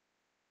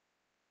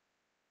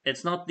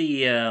 It's not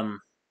the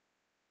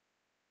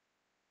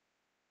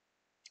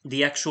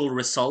actual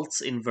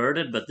results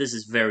inverted, but this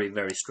is very,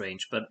 very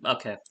strange. But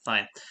okay,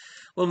 fine.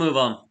 We'll move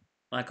on.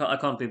 I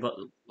can't be, but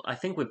I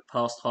think we're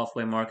past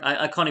halfway mark.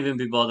 I can't even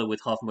be bothered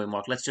with halfway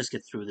mark. Let's just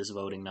get through this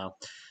voting now.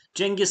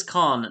 Genghis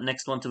Khan,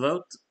 next one to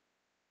vote.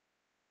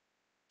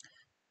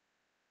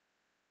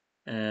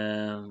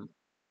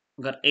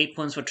 Got 8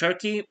 points for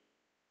Turkey,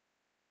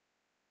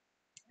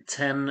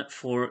 10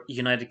 for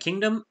United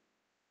Kingdom,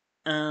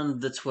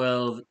 and the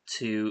 12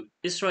 to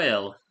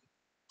Israel.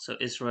 So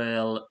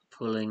Israel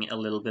pulling a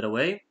little bit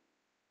away.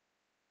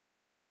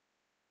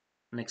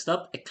 Next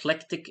up,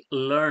 Eclectic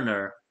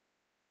Learner.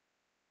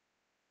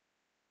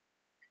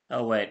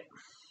 Oh, wait.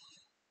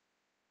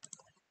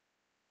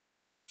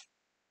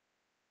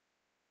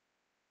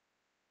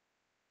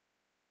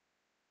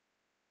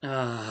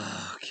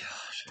 Oh,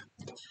 gosh.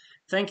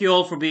 Thank you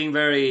all for being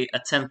very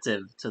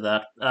attentive to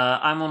that.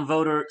 I'm on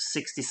voter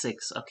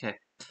 66. Okay.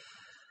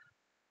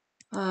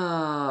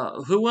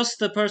 Who was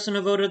the person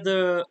who voted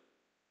the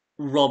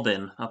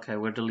Robin? Okay,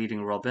 we're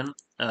deleting Robin.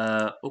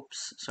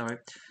 Oops, sorry.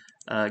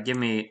 Give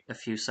me a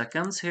few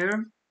seconds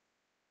here.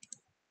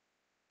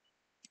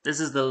 This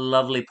is the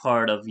lovely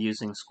part of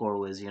using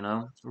ScoreWiz, you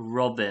know?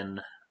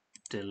 Robin,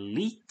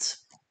 delete.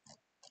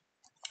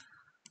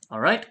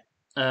 Alright,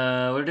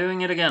 we're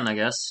doing it again, I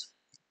guess.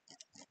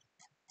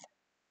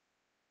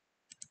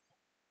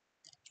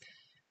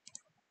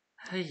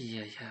 Hey,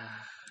 yeah.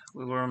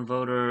 We were on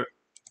voter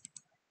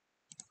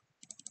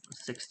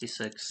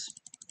 66.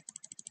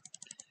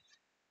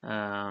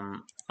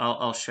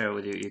 I'll share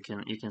with you. You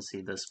can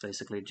see this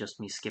basically just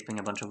me skipping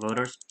a bunch of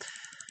voters.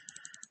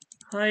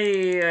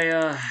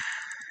 Hi.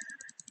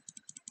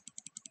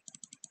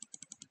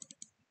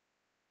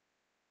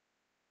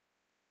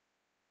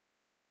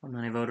 How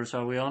many voters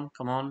are we on?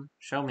 Come on,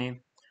 show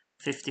me.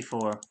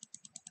 54.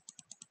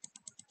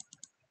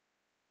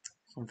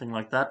 Something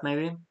like that,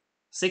 maybe?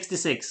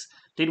 66.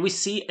 Did we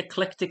see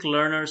eclectic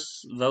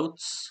learners'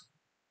 votes?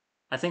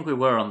 I think we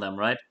were on them,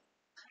 right?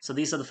 So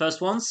these are the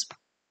first ones.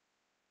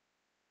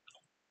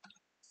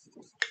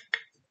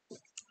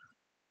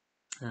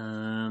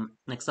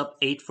 Next up,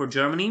 8 for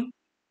Germany,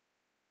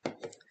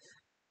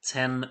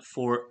 10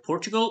 for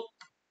Portugal,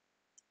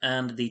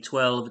 and the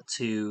 12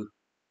 to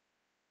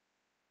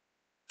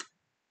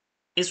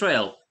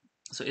Israel.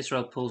 So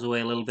Israel pulls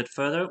away a little bit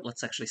further.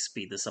 Let's actually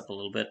speed this up a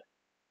little bit.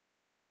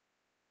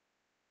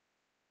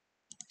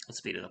 Let's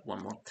speed it up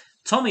one more.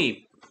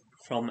 Tommy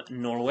from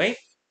Norway.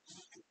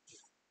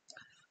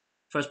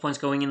 First points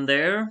going in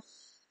there.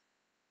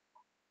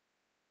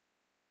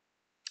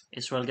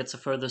 Israel gets a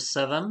further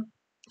 7.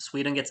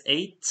 Sweden gets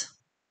 8.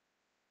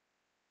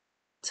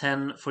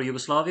 10 for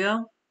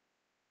Yugoslavia.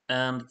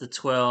 And the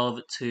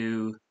 12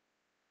 to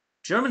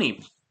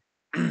Germany.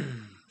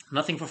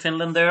 Nothing for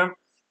Finland there.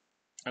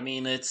 I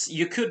mean,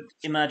 you could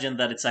imagine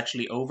that it's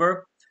actually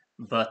over,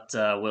 but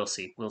we'll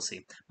see. We'll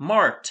see.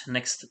 Mart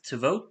next to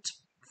vote.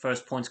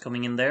 First points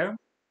coming in there.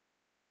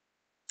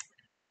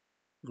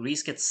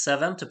 Greece gets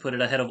 7 to put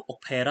it ahead of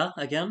Opera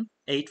again.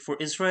 8 for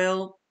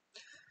Israel.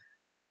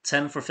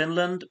 10 for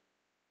Finland.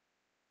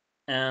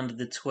 And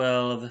the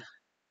 12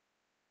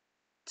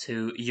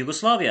 to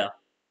Yugoslavia.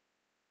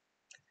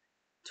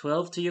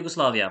 12 to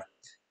Yugoslavia.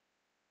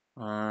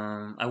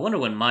 I wonder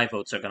when my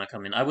votes are going to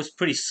come in. I was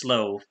pretty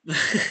slow.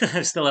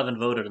 I still haven't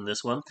voted on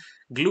this one.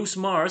 Gloos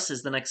Mars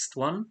is the next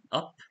one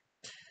up.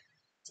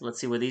 So let's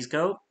see where these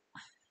go.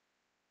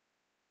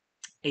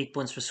 8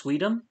 points for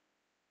Sweden.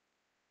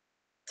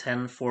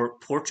 10 for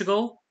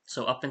Portugal.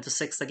 So up into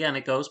 6th again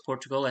it goes.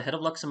 Portugal ahead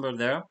of Luxembourg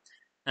there.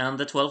 And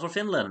the 12 for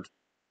Finland.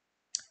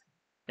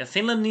 Yeah,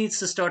 Finland needs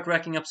to start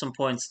racking up some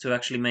points to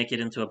actually make it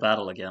into a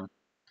battle again.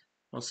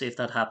 We'll see if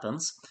that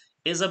happens.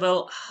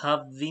 Isabel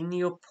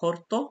Havinho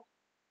Porto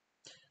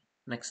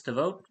next to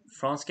vote.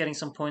 France getting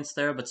some points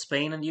there, but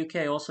Spain and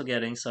UK also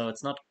getting, so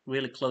it's not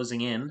really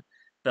closing in.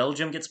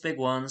 Belgium gets big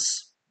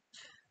ones.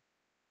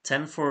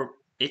 10 for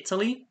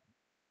Italy.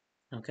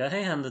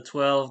 Okay, and the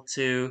 12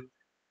 to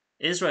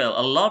Israel.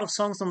 A lot of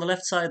songs on the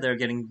left side there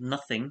getting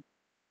nothing.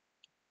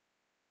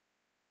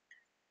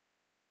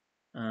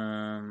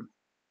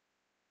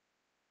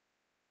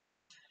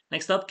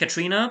 Next up,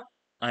 Katrina.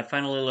 I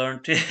finally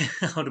learned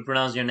how to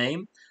pronounce your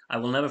name. I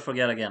will never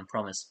forget again,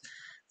 promise.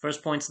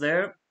 First points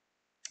there.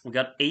 We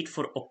got 8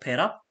 for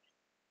Opera.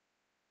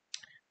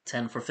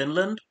 10 for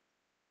Finland.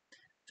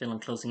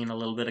 Finland closing in a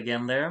little bit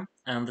again there.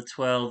 And the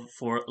 12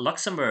 for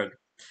Luxembourg.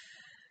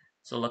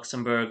 So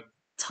Luxembourg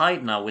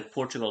tied now with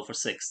Portugal for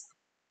 6th.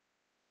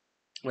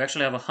 We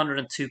actually have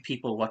 102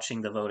 people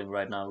watching the voting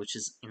right now, which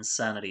is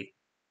insanity.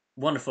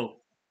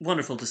 Wonderful.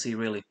 Wonderful to see,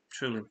 really.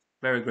 Truly.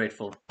 Very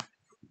grateful.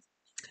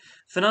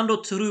 Fernando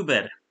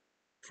Turuber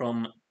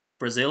from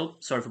Brazil.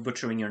 Sorry for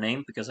butchering your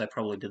name, because I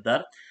probably did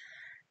that.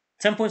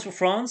 10 points for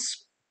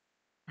France.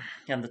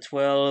 And the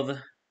 12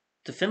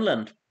 to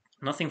Finland.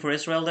 Nothing for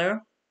Israel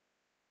there.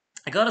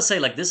 I gotta say,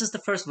 like, this is the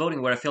first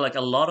voting where I feel like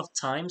a lot of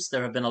times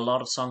there have been a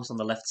lot of songs on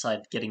the left side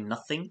getting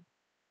nothing.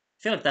 I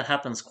feel like that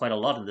happens quite a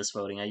lot in this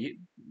voting.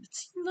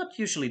 It's not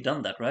usually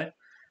done that, right?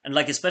 And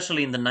like,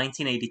 especially in the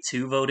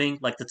 1982 voting,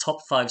 like the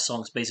top 5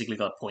 songs basically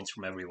got points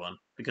from everyone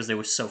because they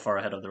were so far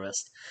ahead of the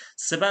rest.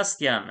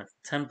 Sebastian,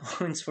 10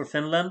 points for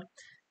Finland.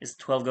 Is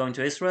 12 going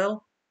to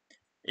Israel?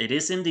 It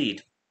is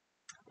indeed.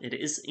 It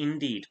is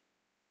indeed.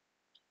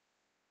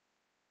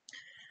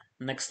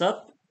 Next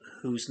up,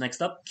 who's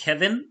next up?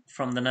 Kevin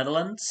from the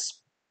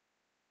Netherlands.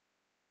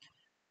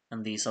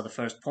 And these are the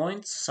first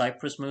points.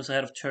 Cyprus moves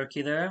ahead of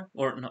Turkey there.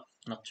 Or, no,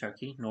 not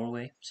Turkey,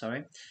 Norway,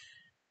 sorry.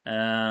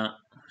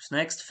 Who's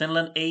next?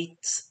 Finland 8.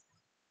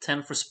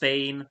 10 for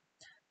Spain.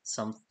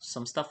 Some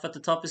stuff at the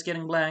top is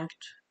getting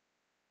blanked.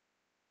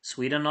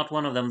 Sweden not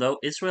one of them though.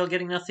 Israel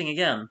getting nothing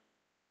again.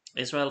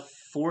 Israel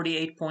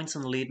 48 points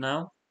in the lead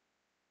now.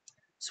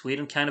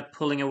 Sweden kind of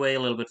pulling away a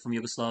little bit from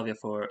Yugoslavia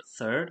for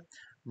 3rd.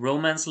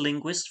 Romance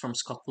Linguist from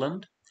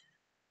Scotland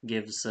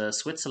gives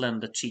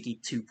Switzerland a cheeky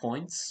 2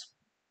 points.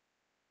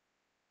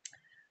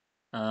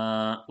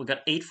 We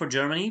got 8 for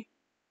Germany,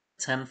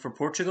 10 for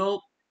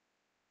Portugal,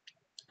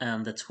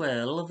 and the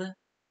 12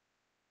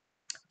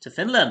 to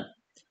Finland.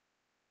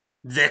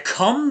 The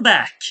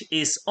comeback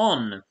is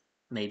on.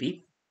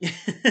 Maybe.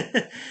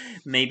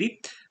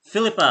 Maybe.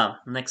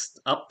 Philippa,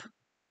 next up.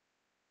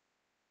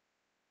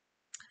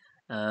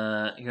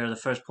 Here are the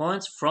first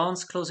points.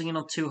 France closing in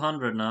on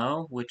 200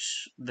 now,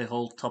 which the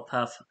whole top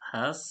half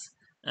has.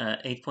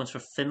 8 points for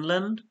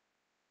Finland.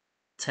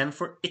 10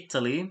 for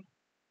Italy.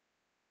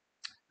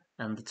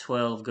 And the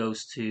 12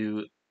 goes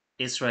to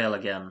Israel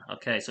again.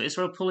 Okay, so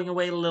Israel pulling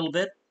away a little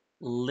bit.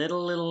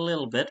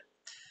 Little bit.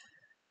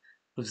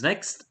 Who's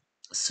next?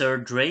 Sir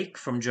Drake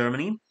from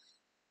Germany.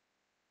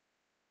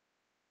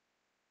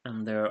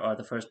 And there are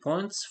the first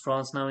points.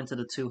 France now into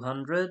the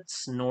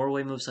 200s.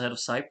 Norway moves ahead of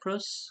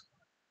Cyprus.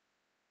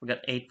 We got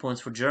 8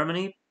 points for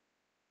Germany.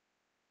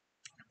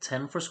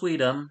 10 for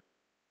Sweden.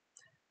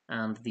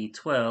 And the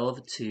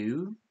 12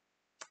 to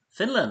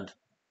Finland.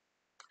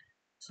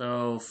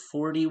 So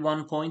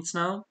 41 points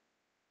now.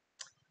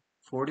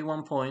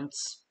 41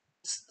 points.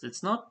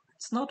 It's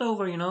not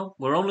over, you know.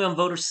 We're only on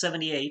voter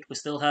 78. We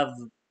still have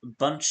a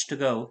bunch to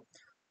go.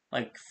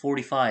 Like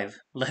 45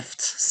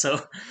 left. So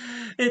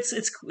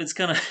it's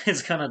gonna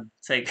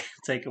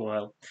take a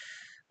while.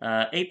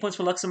 8 points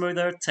for Luxembourg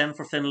there, 10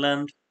 for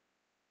Finland.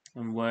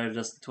 And where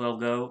does the 12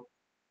 go?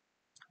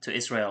 To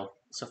Israel.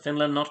 So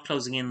Finland not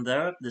closing in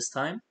there this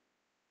time.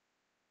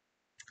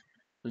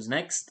 Who's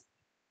next?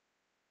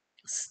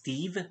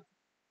 Steve.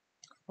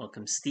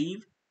 Welcome,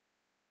 Steve.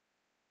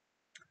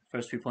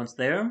 First 3 points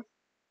there.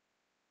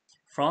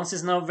 France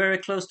is now very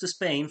close to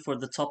Spain for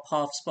the top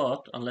half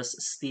spot, unless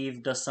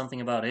Steve does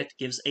something about it.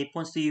 Gives 8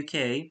 points to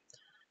UK,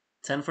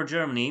 10 for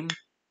Germany.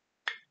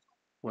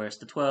 Where's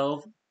the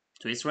 12?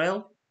 To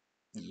Israel?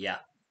 Yeah,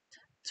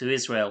 to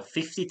Israel.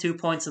 52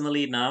 points in the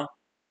lead now.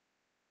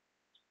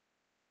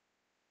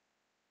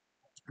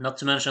 Not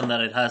to mention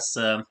that it has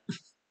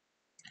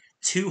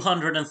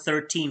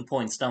 213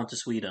 points down to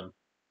Sweden.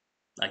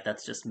 Like,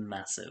 that's just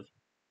massive.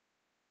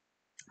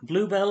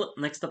 Bluebell,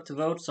 next up to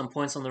vote. Some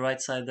points on the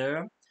right side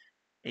there.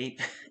 8,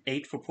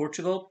 8 for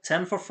Portugal.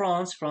 10 for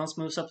France. France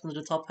moves up into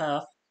the top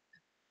half.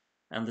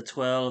 And the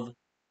 12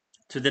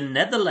 to the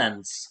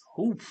Netherlands.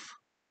 Oof.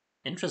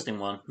 Interesting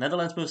one.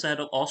 Netherlands moves ahead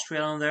of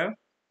Austria on there.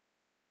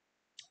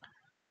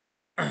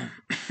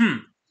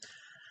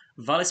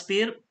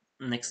 Valespir,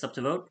 next up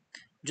to vote.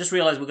 Just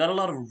realized we got a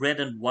lot of red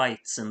and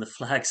whites in the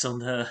flags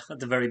on at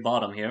the very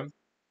bottom here.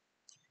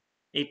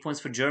 8 points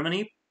for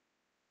Germany.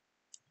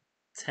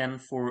 10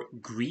 for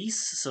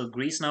Greece. So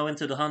Greece now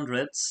into the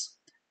hundreds.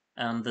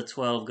 And the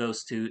 12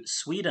 goes to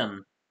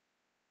Sweden.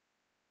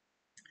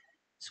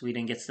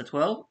 Sweden gets the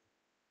 12.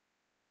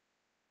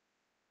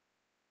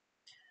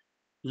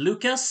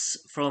 Lucas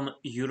from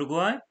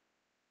Uruguay.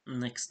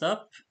 Next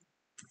up.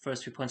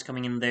 First few points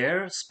coming in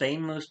there.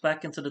 Spain moves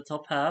back into the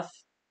top half.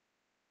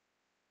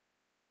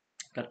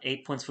 Got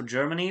 8 points for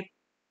Germany.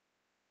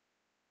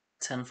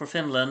 10 for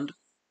Finland.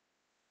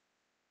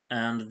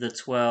 And the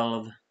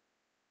 12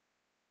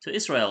 to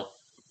Israel.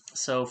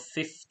 So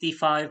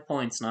 55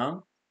 points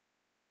now.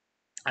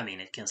 I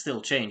mean, it can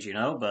still change, you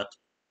know, but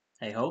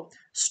hey ho.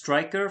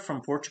 Striker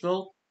from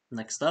Portugal.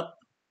 Next up.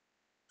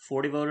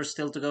 40 voters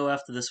still to go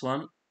after this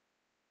one.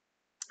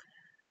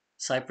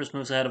 Cyprus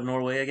moves ahead of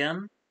Norway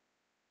again.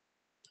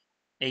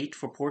 8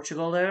 for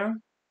Portugal there.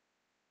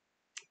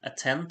 A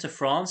 10 to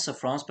France, so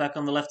France back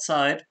on the left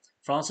side.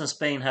 France and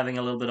Spain having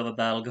a little bit of a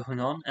battle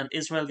going on, and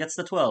Israel gets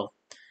the 12.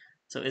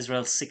 So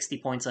Israel's 60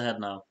 points ahead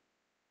now.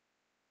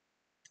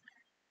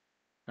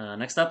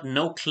 Next up,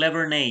 no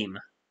clever name.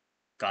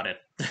 Got it.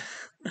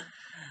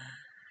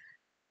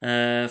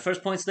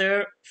 First points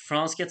there.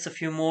 France gets a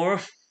few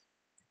more.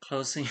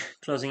 Closing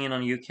in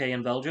on UK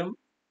and Belgium.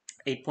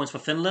 8 points for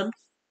Finland.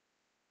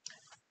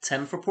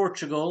 10 for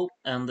Portugal,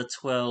 and the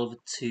 12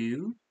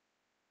 to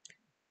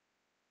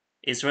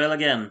Israel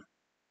again.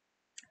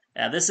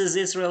 Yeah, this is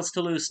Israel's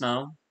to lose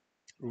now.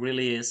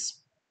 Really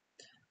is.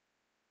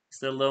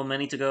 Still though,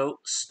 many to go.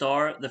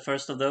 Star, the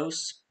first of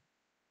those.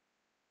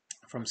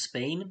 From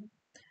Spain.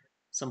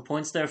 Some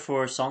points there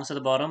for songs at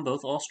the bottom.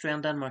 Both Austria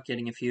and Denmark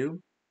getting a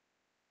few.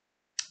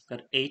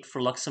 Got 8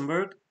 for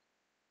Luxembourg.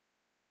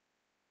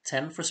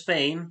 10 for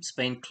Spain.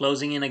 Spain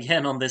closing in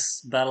again on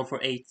this battle for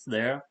 8th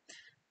there.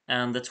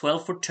 And the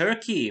 12 for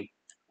Turkey.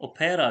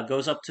 Opera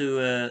goes up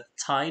to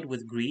tied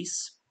with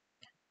Greece.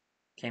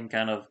 Came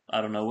kind of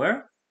out of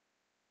nowhere.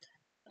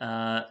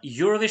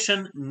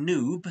 Eurovision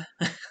Noob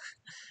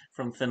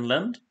from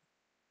Finland.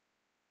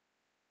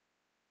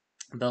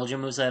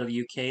 Belgium moves out of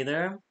UK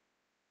there.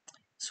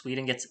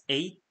 Sweden gets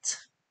 8.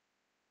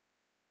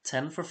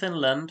 10 for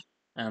Finland.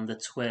 And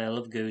the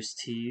 12 goes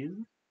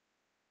to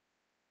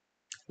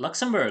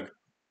Luxembourg.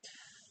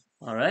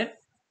 Alright.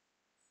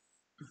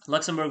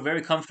 Luxembourg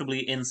very comfortably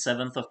in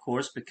 7th, of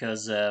course,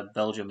 because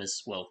Belgium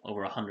is, well,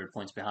 over 100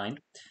 points behind.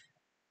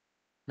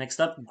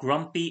 Next up,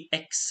 Grumpy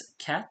X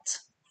Cat.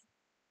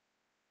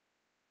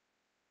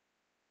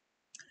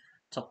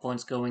 Top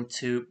points going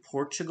to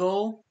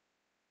Portugal.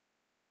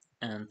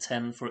 And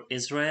 10 for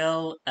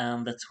Israel.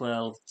 And the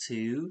 12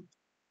 to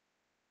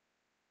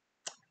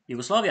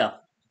Yugoslavia.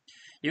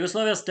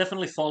 Yugoslavia's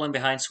definitely fallen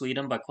behind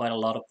Sweden by quite a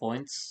lot of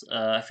points.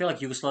 I feel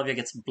like Yugoslavia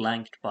gets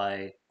blanked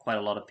by quite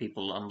a lot of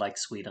people, unlike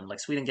Sweden. Like,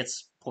 Sweden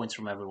gets points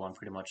from everyone,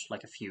 pretty much,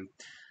 like a few.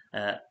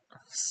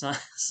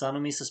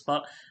 Sanomisa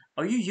spot.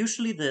 Are you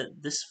usually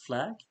this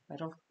flag? I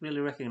don't really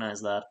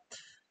recognize that.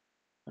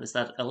 Is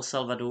that El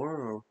Salvador,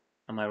 or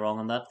am I wrong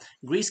on that?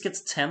 Greece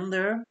gets 10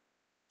 there,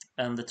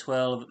 and the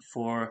 12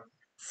 for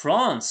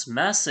France.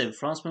 Massive.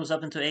 France moves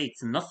up into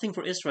 8th. Nothing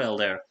for Israel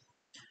there.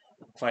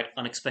 Quite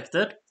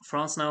unexpected.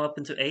 France now up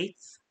into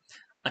 8th.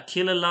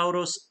 Achille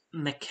Lauro's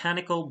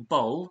Mechanical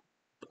Bull.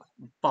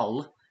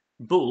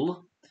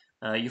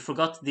 You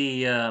forgot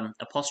the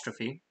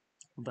apostrophe,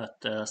 but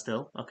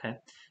still, okay.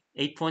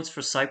 8 points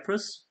for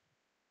Cyprus.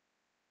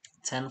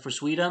 10 for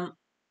Sweden.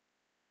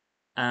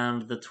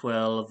 And the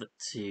 12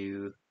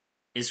 to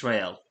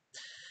Israel.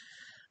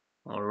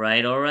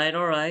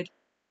 Alright.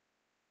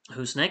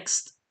 Who's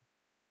next?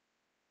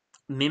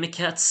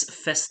 Mimikat's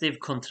Festive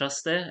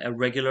Contraste, a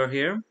regular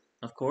here,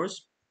 of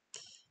course.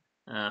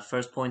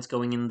 First points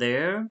going in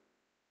there.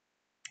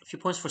 A few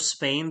points for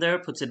Spain there,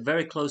 puts it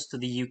very close to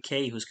the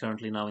UK, who's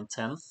currently now in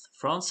 10th.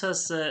 France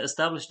has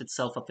established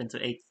itself up into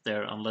 8th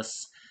there,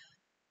 unless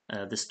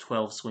this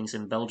 12 swings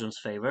in Belgium's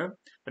favor.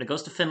 But it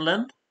goes to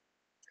Finland.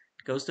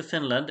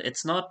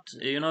 It's not,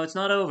 it's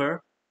not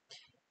over.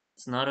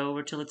 It's not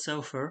over till it's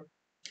over.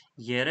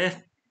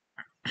 Jere.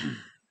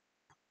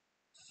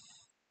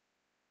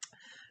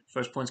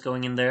 First points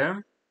going in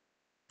there.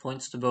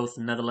 Points to both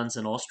Netherlands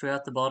and Austria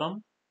at the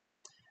bottom.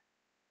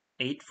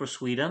 8 for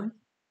Sweden.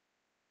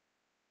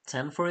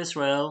 10 for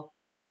Israel.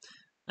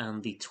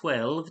 And the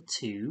 12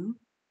 to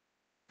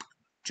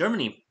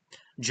Germany.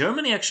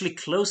 Germany actually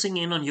closing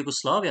in on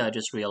Yugoslavia, I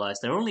just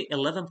realized. They're only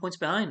 11 points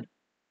behind.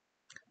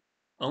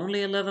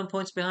 Only 11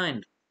 points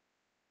behind.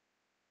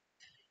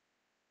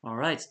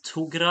 Alright,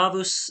 to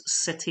gradus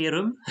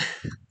ceterum,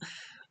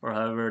 or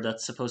however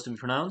that's supposed to be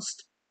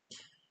pronounced.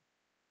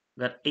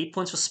 We got 8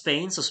 points for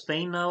Spain, so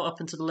Spain now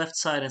up into the left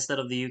side instead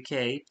of the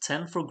UK.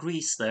 10 for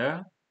Greece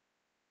there.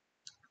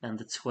 And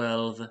the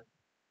 12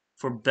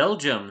 for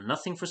Belgium.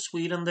 Nothing for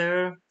Sweden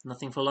there.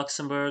 Nothing for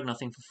Luxembourg.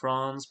 Nothing for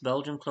France.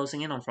 Belgium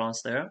closing in on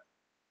France there.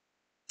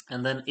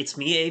 And then it's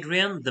me,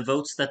 Adrian. The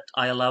votes that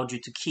I allowed you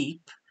to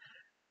keep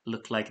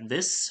look like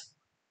this.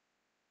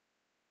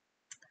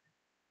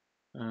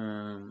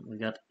 We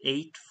got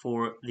 8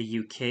 for the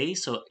UK,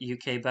 so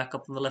UK back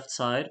up on the left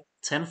side.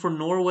 10 for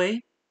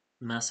Norway.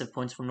 Massive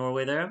points for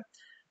Norway there.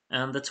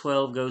 And the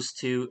 12 goes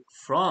to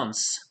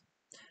France.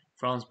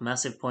 France,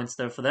 massive points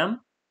there for them.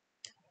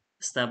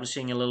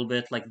 Establishing a little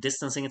bit, like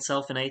distancing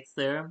itself in 8th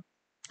there.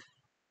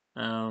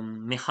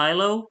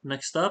 Mihailo,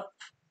 next up.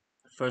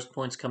 First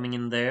points coming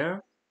in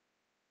there.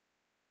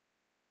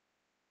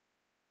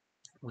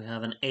 We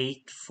have an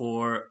 8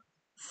 for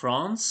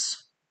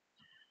France.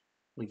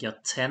 We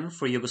got 10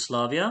 for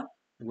Yugoslavia.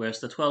 Where's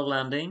the 12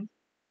 landing?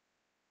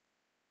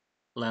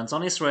 Lands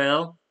on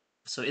Israel.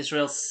 So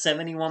Israel's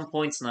 71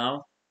 points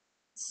now.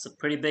 It's a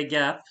pretty big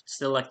gap.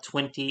 Still like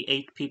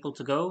 28 people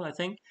to go, I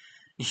think.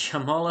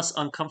 Yamala's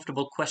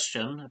uncomfortable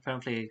question,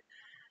 apparently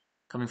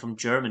coming from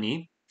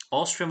Germany.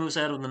 Austria moves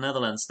out of the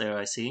Netherlands there,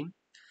 I see.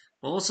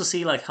 We'll also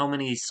see like how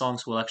many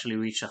songs will actually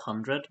reach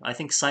 100. I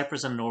think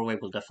Cyprus and Norway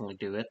will definitely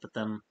do it, but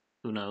then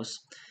who knows.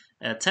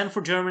 10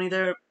 for Germany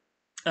there,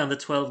 and the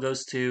 12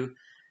 goes to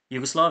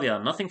Yugoslavia.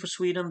 Nothing for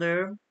Sweden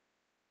there.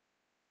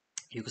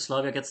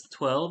 Yugoslavia gets the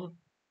 12.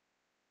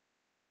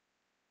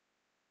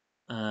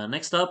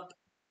 Next up,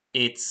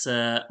 it's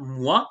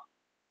moi.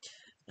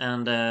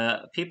 And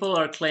people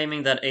are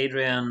claiming that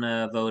Adrian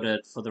voted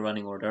for the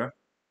running order.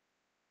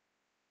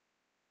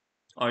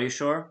 Are you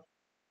sure?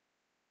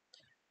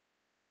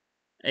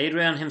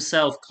 Adrian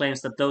himself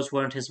claims that those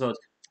weren't his votes.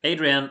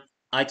 Adrian,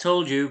 I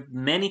told you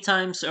many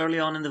times early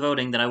on in the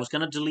voting that I was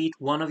going to delete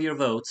one of your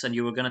votes and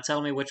you were going to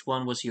tell me which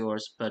one was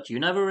yours, but you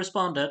never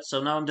responded,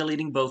 so now I'm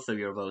deleting both of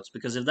your votes,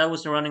 because if that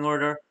was the running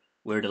order,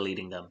 we're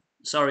deleting them.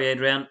 Sorry,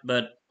 Adrian,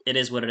 but it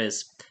is what it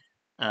is.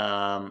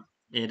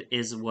 It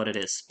is what it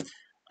is.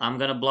 I'm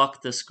going to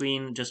block the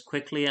screen just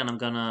quickly, and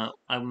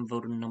I'm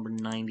voting number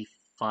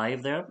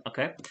 95 there.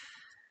 Okay.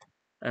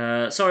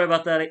 Sorry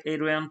about that,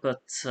 Adrian,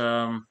 but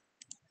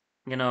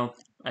you know,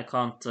 I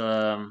can't.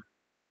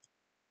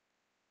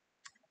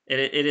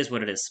 It is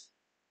what it is.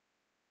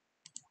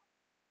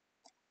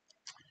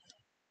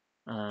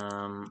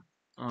 All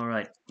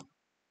right.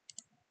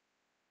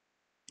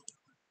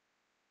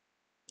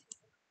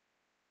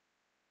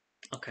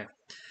 Okay.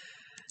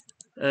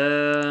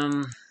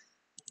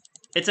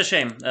 It's a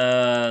shame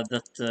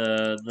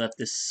that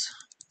this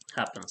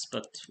happens,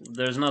 but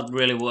there's not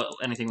really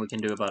anything we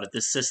can do about it.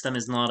 This system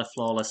is not a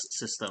flawless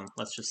system.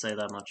 Let's just say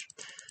that much.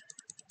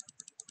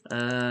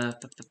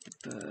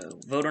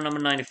 Voter number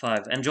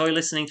 95. Enjoy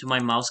listening to my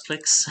mouse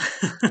clicks.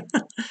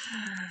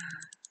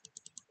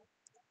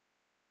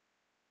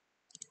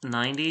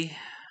 90.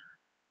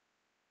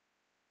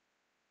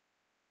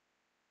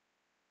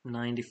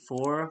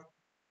 94.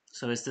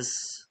 So is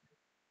this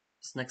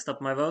next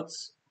up my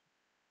votes?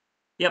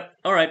 Yep.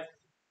 All right.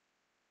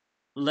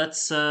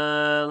 Let's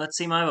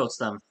see my votes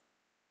then.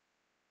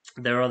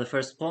 There are the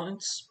first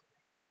points.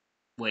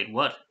 Wait,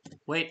 what?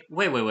 Wait.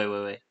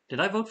 Did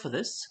I vote for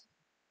this?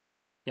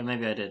 Yeah,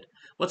 maybe I did.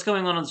 What's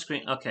going on the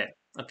screen? Okay.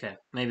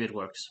 Maybe it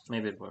works.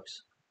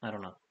 I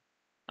don't know.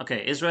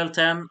 Okay, Israel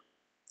 10.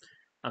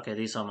 Okay,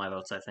 these are my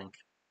votes, I think.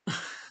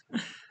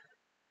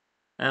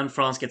 And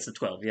France gets the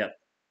 12. Yeah.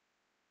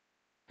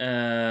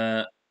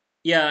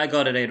 Yeah, I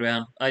got it,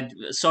 Adrian.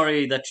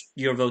 Sorry that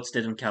your votes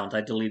didn't count.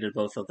 I deleted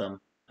both of them.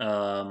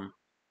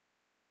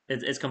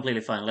 It's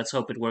completely fine. Let's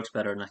hope it works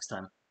better next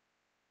time.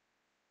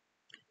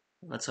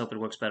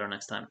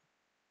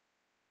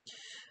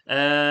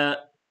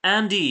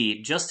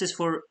 Andy, justice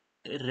for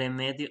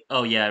Remedio.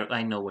 Oh yeah,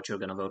 I know what you're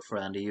gonna vote for,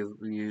 Andy.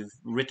 You've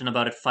written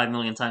about it 5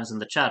 million times in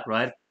the chat,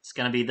 right? It's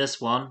gonna be this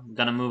one.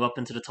 Gonna move up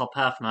into the top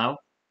half now,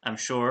 I'm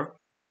sure.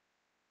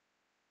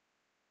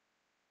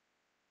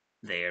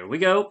 There we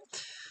go.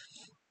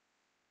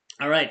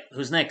 All right,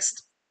 who's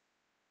next?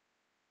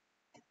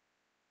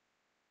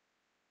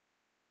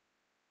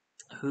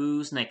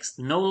 Who's next?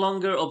 No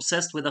longer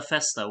obsessed with a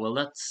festa. Well,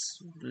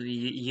 that's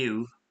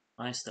you.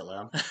 I still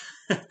am.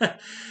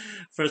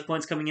 First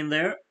points coming in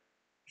there.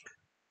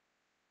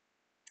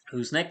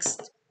 Who's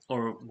next?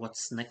 Or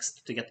what's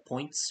next to get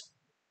points?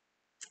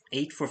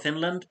 8 for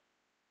Finland.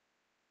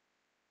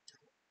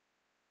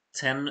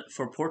 10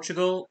 for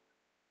Portugal.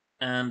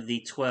 And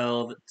the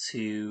 12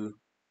 to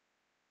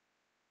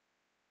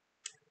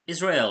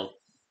Israel.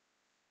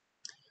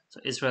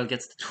 So Israel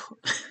gets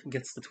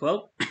the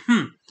 12.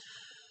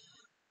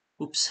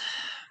 Oops.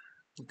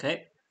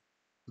 Okay.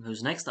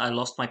 Who's next? I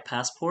lost my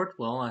passport.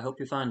 Well, I hope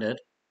you find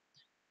it.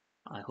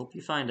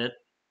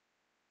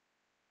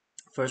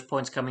 First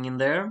points coming in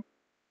there.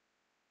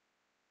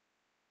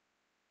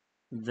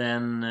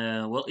 Then,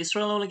 well,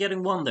 Israel only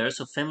getting 1 there,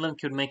 so Finland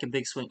could make a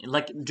big swing.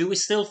 Like, do we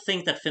still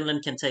think that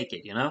Finland can take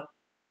it, you know?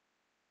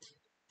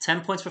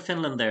 10 points for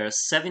Finland there,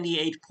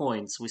 78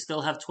 points. We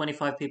still have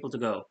 25 people to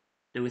go.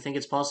 Do we think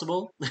it's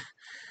possible?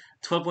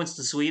 12 points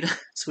to Sweden.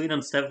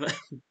 Sweden's definitely...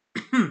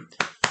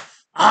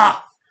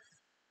 ah!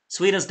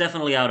 Sweden's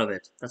definitely out of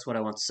it. That's what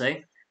I want to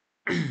say.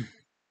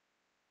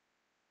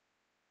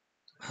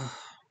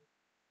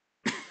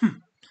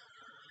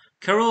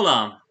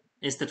 Carola,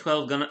 is the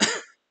 12 gonna...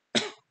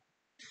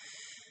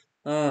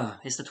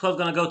 is the 12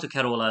 gonna go to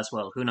Carola as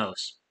well? Who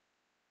knows?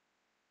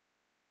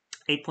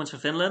 8 points for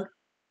Finland.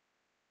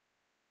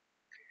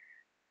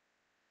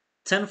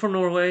 10 for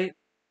Norway.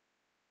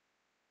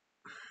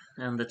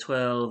 And the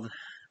 12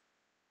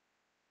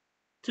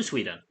 to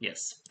Sweden,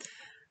 yes.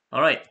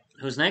 Alright,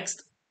 who's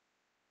next?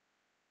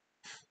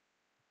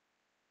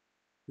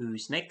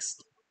 Who's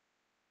next?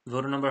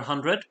 Voter number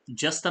 100,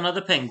 just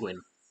another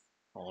penguin.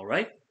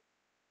 Alright.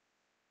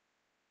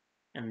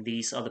 And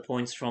these are the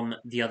points from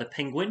the other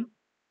penguin.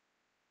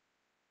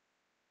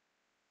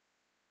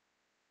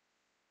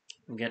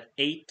 We get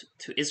 8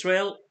 to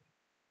Israel,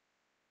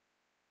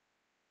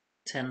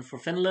 10 for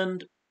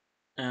Finland,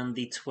 and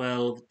the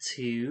 12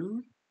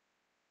 to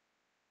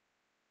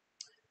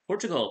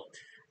Portugal.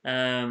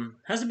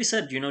 Has to be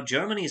said,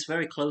 Germany is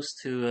very close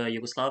to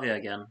Yugoslavia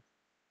again.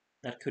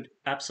 That could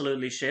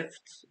absolutely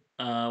shift.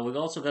 We've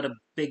also got a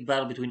big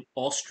battle between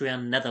Austria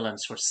and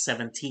Netherlands for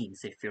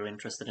 17th, if you're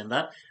interested in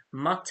that.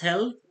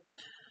 Mattel,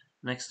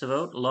 next to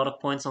vote. A lot of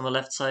points on the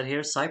left side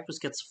here. Cyprus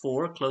gets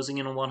 4, closing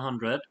in on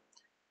 100.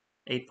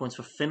 8 points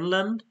for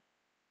Finland.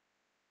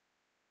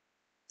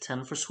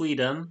 10 for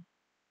Sweden.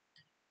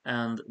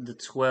 And the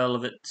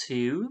 12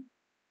 to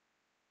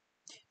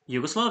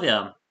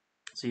Yugoslavia.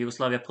 So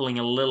Yugoslavia pulling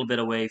a little bit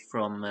away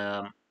from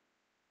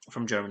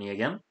Germany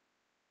again.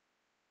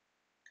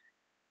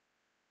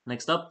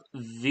 Next up,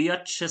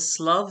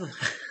 Vyacheslav,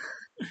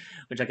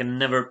 which I can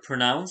never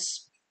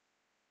pronounce.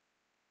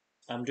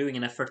 I'm doing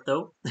an effort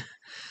though.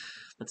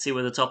 Let's see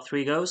where the top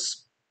 3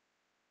 goes.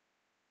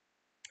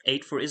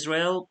 8 for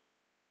Israel,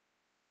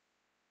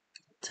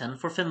 10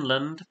 for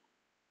Finland,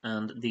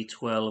 and the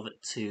 12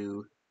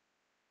 to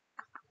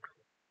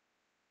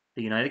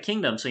the United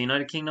Kingdom. So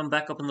United Kingdom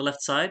back up on the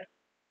left side.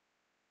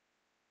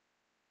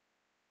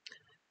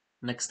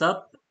 Next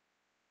up,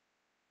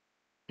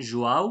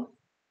 Joao.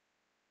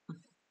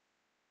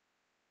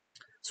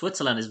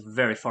 Switzerland is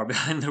very far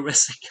behind the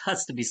rest, it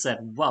has to be said.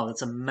 Wow,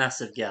 that's a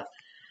massive gap.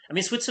 I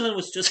mean, Switzerland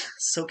was just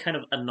so kind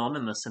of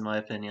anonymous, in my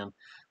opinion,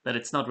 that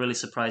it's not really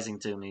surprising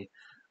to me.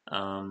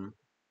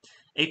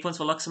 8 points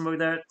for Luxembourg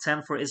there,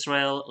 10 for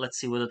Israel. Let's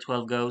see where the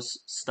 12 goes.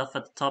 Stuff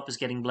at the top is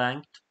getting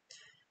blanked.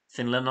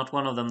 Finland, not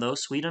one of them, though.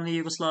 Sweden and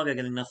Yugoslavia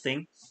getting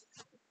nothing.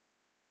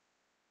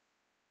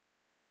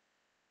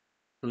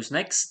 Who's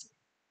next?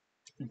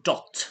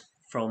 Dot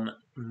from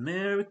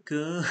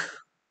America.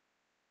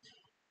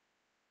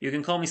 You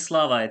can call me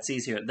Slava, it's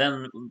easier.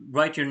 Then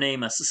write your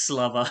name as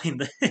Slava in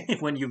the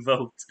when you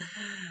vote.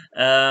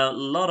 A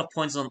lot of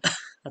points on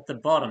at the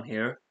bottom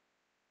here.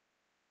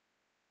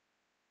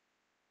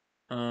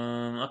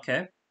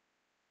 Okay.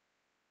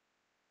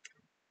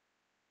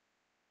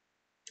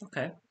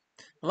 Okay.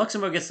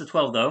 Luxembourg gets to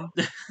 12 though.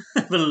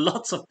 With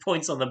lots of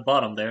points on the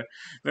bottom there.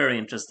 Very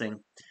interesting.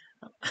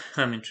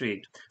 I'm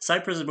intrigued.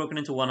 Cyprus is broken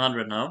into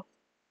 100 now.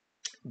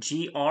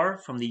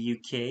 GR from the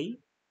UK.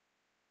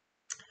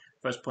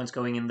 First points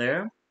going in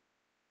there.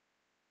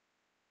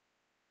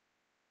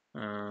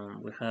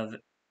 We have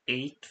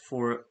 8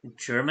 for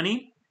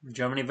Germany.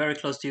 Germany very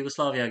close to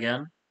Yugoslavia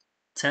again.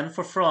 10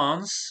 for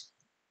France.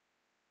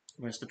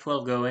 Where's the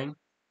 12 going?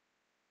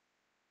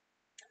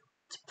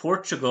 To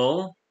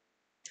Portugal.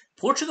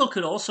 Portugal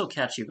could also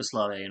catch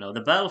Yugoslavia,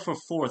 The battle for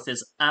 4th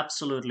is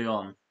absolutely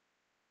on.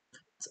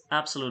 It's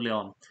absolutely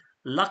on.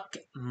 Lak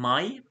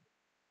Mai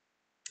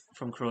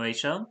from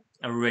Croatia.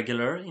 A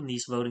regular in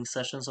these voting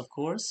sessions, of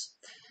course.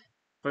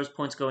 First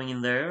points going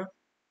in there.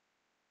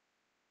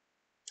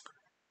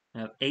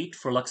 We have 8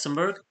 for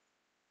Luxembourg.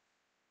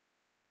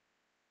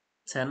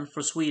 10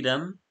 for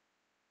Sweden.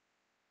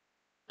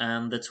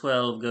 And the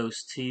 12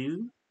 goes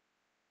to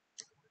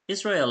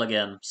Israel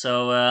again.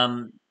 So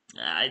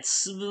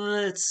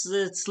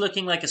it's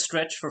looking like a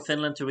stretch for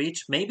Finland to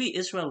reach. Maybe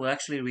Israel will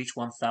actually reach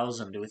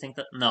 1,000. Do we think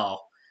that? No,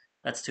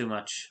 that's too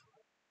much.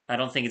 I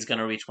don't think it's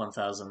gonna reach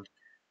 1,000.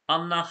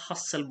 Anna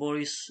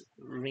Hasselborg's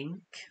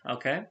Rink.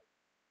 Okay.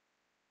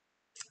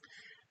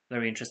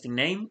 Very interesting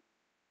name.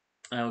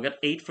 We got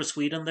 8 for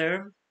Sweden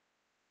there.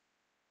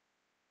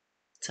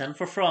 10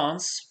 for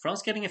France.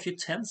 France getting a few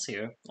 10s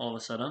here all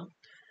of a sudden.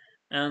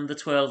 And the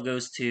 12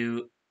 goes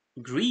to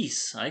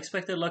Greece. I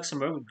expected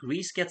Luxembourg.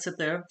 Greece gets it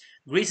there.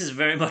 Greece is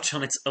very much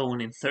on its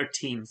own in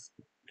 13th.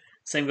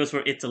 Same goes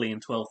for Italy in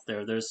 12th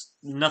there. There's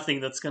nothing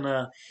that's going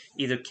to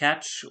either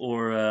catch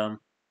or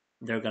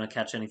they're going to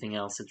catch anything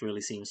else, it really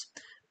seems.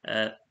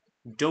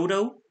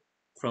 Dodo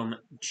from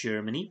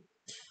Germany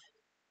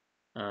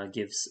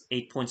gives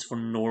 8 points for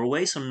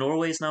Norway. So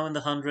Norway is now in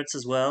the hundreds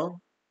as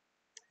well.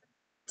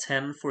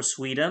 10 for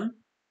Sweden.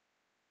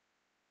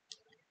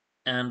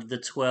 And the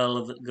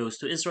 12 goes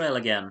to Israel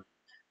again.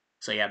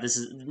 So yeah,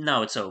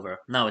 now it's over.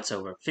 Now it's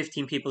over.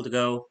 15 people to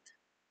go.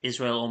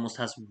 Israel almost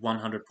has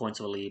 100 points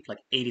of a lead, like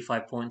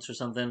 85 points or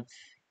something.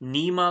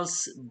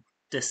 Niemals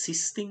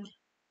desisting.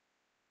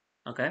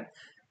 Okay.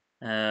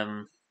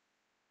 Um,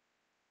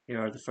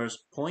 Here are the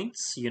first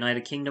points.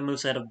 United Kingdom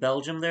moves ahead of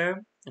Belgium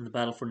there in the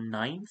battle for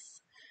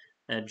ninth.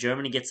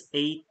 Germany gets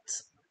 8,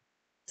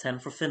 10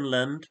 for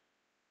Finland,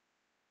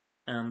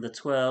 and the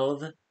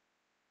 12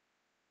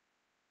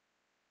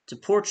 to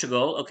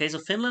Portugal. Okay, so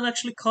Finland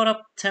actually caught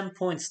up 10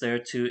 points there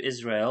to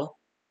Israel.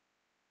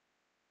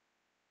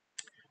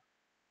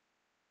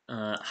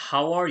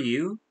 How are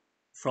you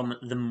from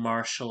the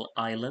Marshall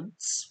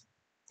Islands?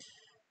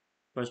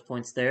 First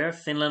points there.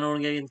 Finland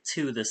only getting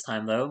 2 this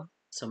time though,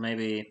 so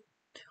maybe.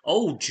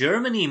 Oh,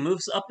 Germany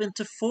moves up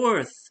into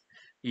 4th.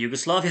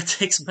 Yugoslavia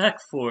takes back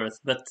 4th,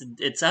 but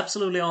it's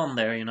absolutely on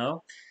there, you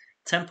know.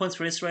 10 points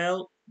for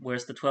Israel.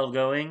 Where's the 12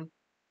 going?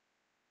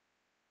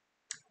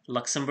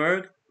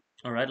 Luxembourg.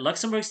 All right,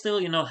 Luxembourg still,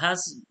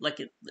 has like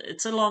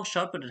it's a long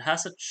shot, but it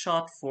has a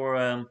shot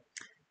for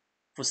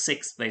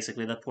 6th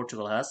basically that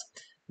Portugal has.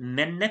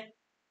 Menne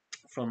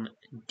from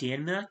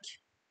Denmark.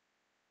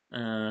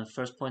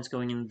 First points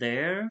going in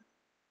there.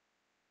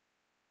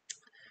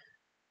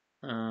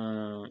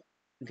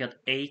 We got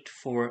 8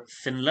 for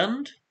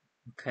Finland.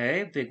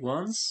 Okay, big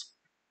ones.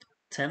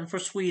 10 for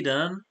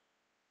Sweden.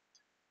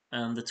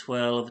 And the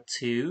 12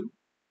 to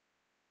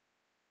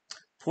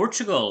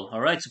Portugal.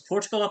 All right, so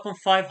Portugal up on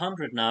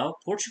 500 now.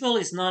 Portugal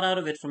is not out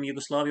of it from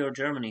Yugoslavia or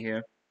Germany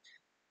here.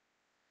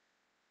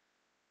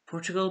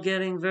 Portugal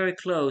getting very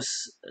close.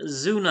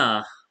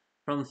 Zuna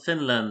from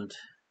Finland.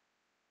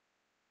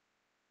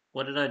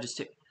 What did I just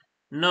do?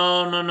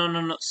 No, no, no,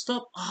 no, no.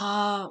 Stop.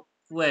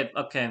 Wait,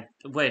 okay.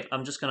 Wait,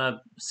 I'm just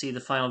gonna see the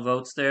final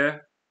votes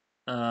there.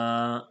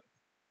 Uh,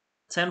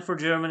 10 for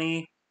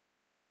Germany.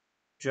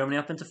 Germany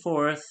up into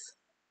 4th.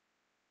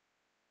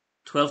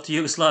 12 to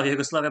Yugoslavia.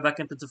 Yugoslavia back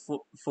into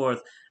 4th.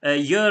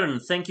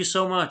 Jörn, thank you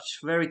so much.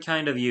 Very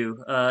kind of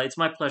you. It's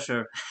my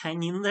pleasure.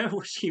 Hang in there?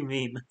 What do you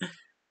mean?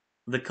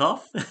 The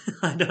cough?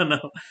 I don't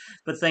know.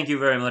 But thank you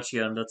very much,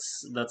 Jörn.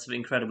 That's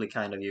incredibly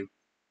kind of you.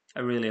 I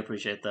really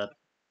appreciate that.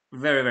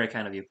 Very, very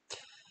kind of you.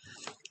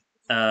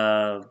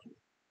 Uh,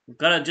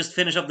 Gotta just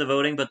finish up the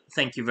voting, but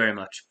thank you very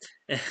much.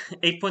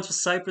 8 points for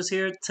Cyprus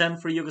here, 10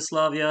 for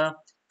Yugoslavia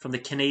from the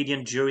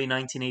Canadian jury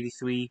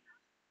 1983,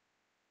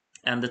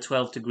 and the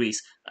 12 to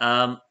Greece.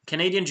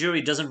 Canadian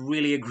jury doesn't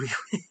really agree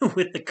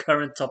with the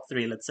current top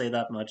 3, let's say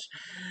that much.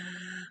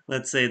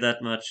 Let's say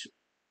that much.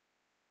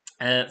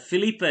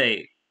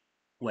 Felipe,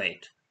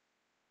 wait.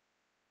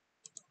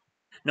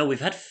 No,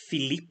 we've had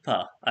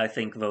Filipa, I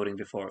think, voting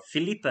before.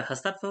 Felipe,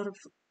 has that voted?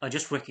 I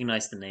just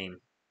recognize the name.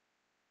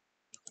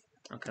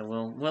 Okay,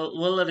 well,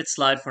 we'll let it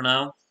slide for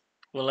now.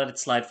 We'll let it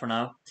slide for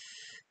now.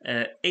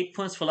 8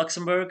 points for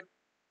Luxembourg,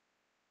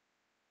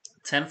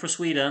 10 for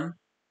Sweden,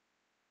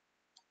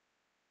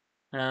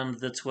 and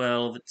the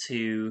 12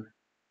 to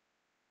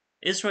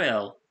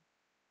Israel.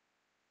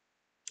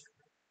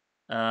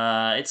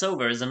 It's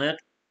over, isn't it?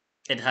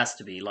 It has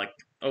to be. Like,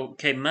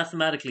 okay,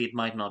 mathematically it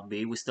might not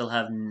be. We still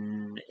have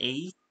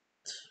 8,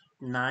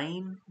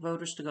 9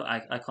 voters to go.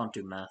 I can't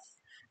do math.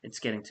 It's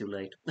getting too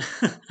late.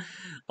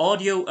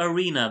 Audio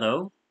Arena,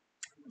 though,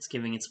 it's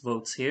giving its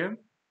votes here.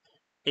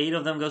 8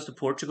 of them goes to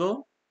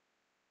Portugal.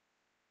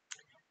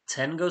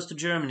 10 goes to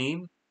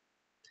Germany.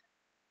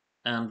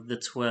 And the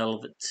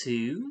 12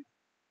 to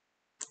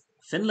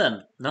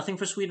Finland. Nothing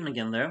for Sweden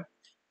again there.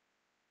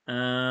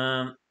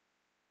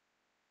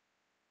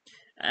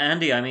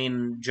 Andy, I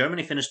mean,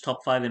 Germany finished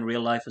top 5 in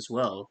real life as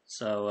well,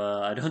 so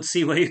I don't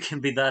see why you can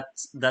be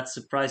that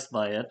surprised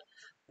by it.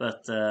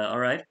 But all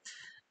right,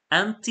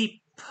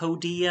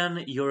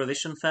 Antipodian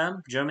Eurovision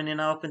fan. Germany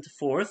now up into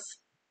 4th.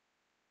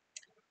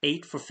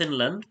 8 for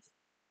Finland.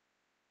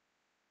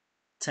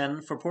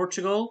 10 for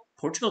Portugal.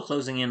 Portugal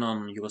closing in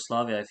on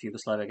Yugoslavia if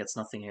Yugoslavia gets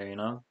nothing here, you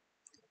know.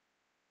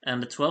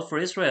 And the 12 for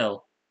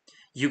Israel.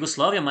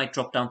 Yugoslavia might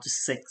drop down to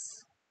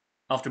 6th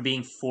after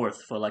being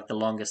 4th for like the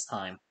longest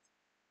time.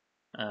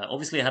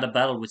 Obviously, I had a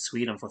battle with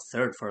Sweden for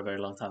 3rd for a very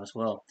long time as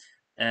well.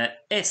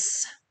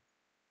 S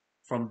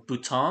from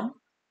Bhutan.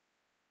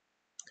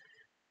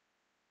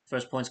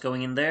 First points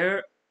going in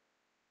there.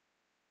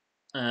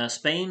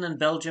 Spain and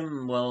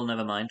Belgium, well,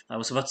 never mind. I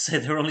was about to say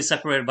they're only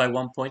separated by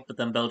 1 point, but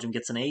then Belgium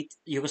gets an 8.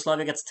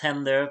 Yugoslavia gets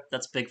 10 there.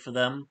 That's big for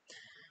them.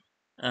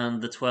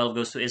 And the 12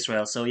 goes to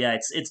Israel. So yeah,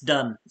 it's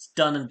done. It's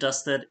done and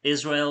dusted.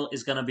 Israel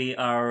is going to be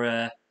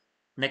our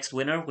next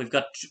winner. We've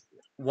got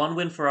 1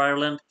 win for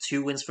Ireland,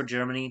 2 wins for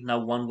Germany, now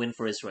 1 win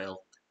for Israel.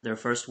 Their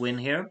first win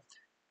here,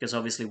 because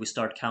obviously we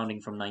start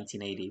counting from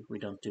 1980. We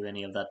don't do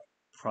any of that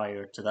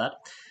prior to that.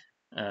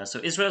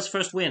 So Israel's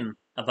first win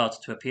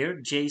about to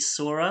appear. Jay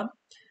Sora,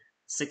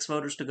 6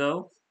 voters to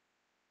go.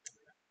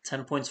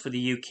 10 points for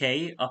the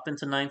UK. Up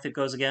into 9th it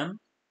goes again.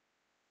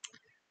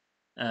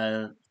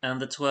 And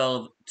the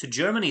 12 to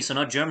Germany. So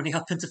now Germany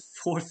up into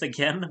 4th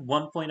again.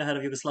 1 point ahead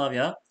of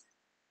Yugoslavia.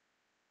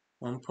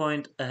 1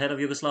 point ahead of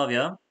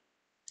Yugoslavia.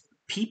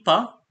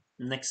 Pipa,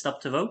 next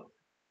up to vote.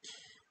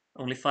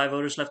 Only 5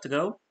 voters left to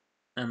go.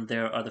 And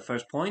there are the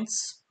first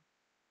points.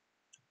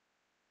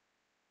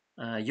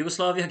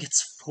 Yugoslavia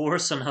gets 4,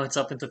 so now it's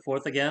up into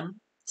 4th again.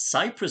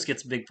 Cyprus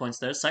gets big points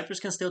there. Cyprus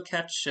can still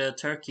catch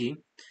Turkey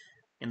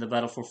in the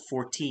battle for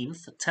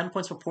 14th. 10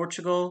 points for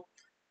Portugal.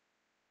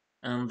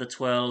 And the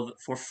 12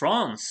 for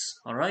France.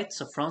 Alright,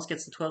 so France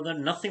gets the 12 there.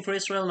 Nothing for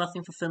Israel,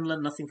 nothing for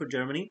Finland, nothing for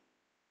Germany.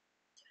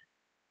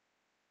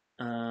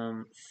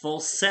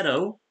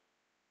 Falsetto.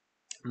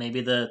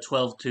 Maybe the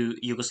 12 to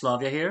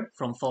Yugoslavia here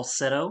from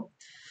Falsetto.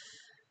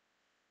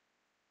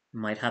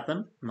 Might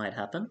happen, might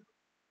happen.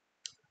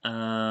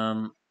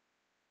 Let's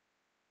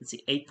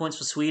see, 8 points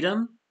for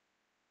Sweden.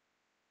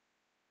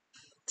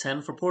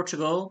 10 for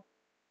Portugal.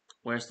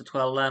 Where's the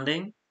 12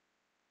 landing?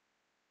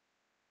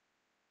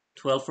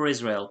 12 for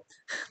Israel.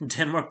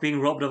 Denmark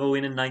being robbed of a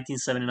win in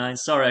 1979.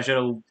 Sorry, I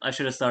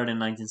should have started in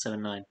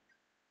 1979.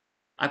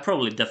 I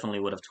probably definitely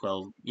would have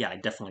 12. Yeah, I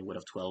definitely would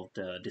have 12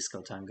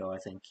 Disco Tango, I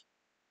think.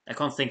 I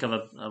can't think of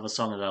a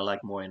song that I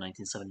like more in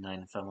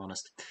 1979, if I'm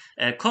honest.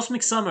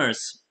 Cosmic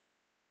Summers.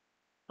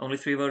 Only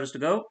 3 voters to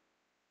go.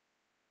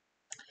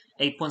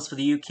 8 points for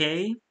the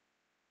UK.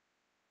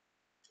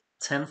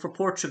 10 for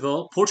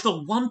Portugal.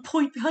 Portugal 1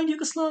 point behind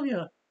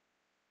Yugoslavia.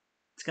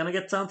 It's gonna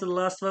get down to the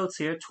last votes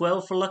here.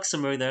 12 for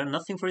Luxembourg there.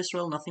 Nothing for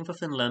Israel, nothing for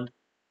Finland.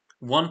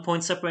 1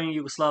 point separating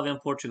Yugoslavia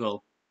and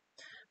Portugal.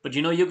 But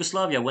you know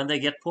Yugoslavia, when they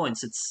get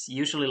points, it's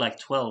usually like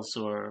 12s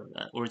or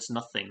it's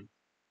nothing.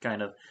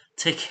 Kind of.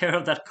 Take care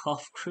of that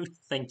cough, crew.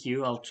 Thank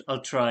you.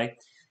 I'll try.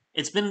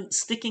 It's been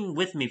sticking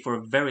with me for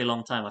a very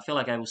long time. I feel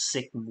like I was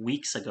sick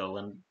weeks ago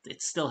and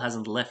it still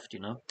hasn't left, you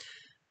know.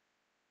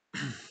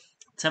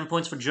 10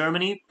 points for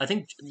Germany. I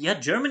think, yeah,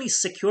 Germany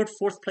secured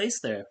 4th place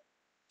there.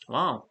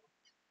 Wow.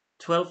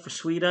 12 for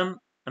Sweden.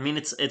 I mean,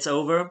 it's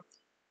over,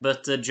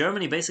 but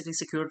Germany basically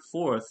secured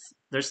 4th.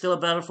 There's still a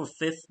battle for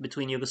 5th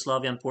between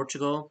Yugoslavia and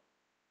Portugal.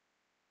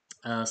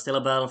 Still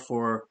a battle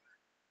for,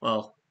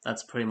 well,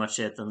 that's pretty much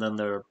it. And then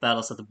there are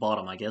battles at the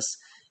bottom, I guess.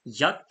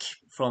 Yuck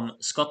from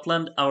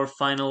Scotland, our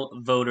final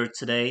voter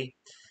today,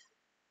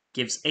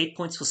 gives 8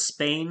 points for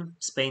Spain.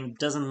 Spain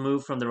doesn't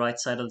move from the right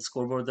side of the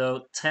scoreboard,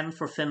 though. 10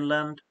 for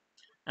Finland.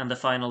 And the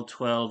final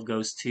 12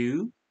 goes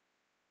to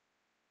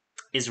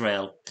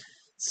Israel.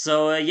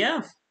 So,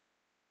 yeah,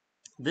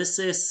 these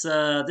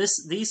are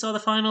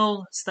the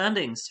final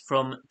standings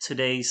from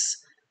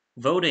today's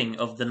voting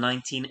of the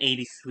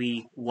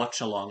 1983 watch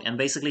along. And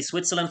basically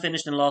Switzerland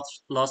finished in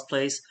last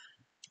place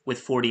with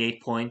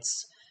 48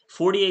 points.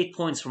 48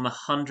 points from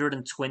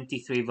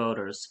 123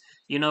 voters.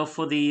 You know,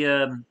 for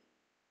the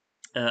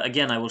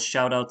again, I will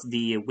shout out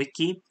the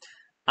wiki.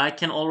 I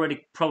can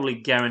already probably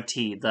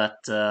guarantee that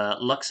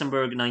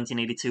Luxembourg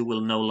 1982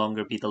 will no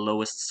longer be the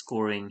lowest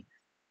scoring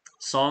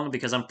song,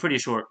 because I'm pretty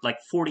sure like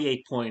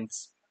 48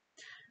 points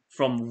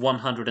from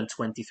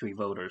 123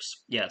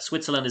 voters. Yeah,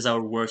 Switzerland is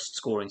our worst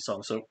scoring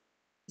song,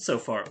 so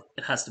far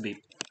it has to be.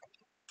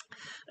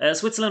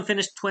 Switzerland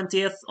finished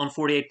 20th on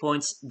 48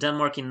 points,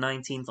 Denmark in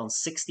 19th on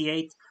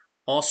 68,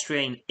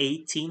 Austria in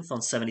 18th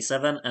on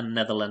 77, and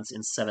Netherlands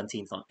in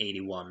 17th on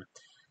 81.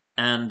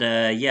 And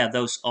yeah,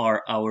 those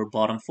are our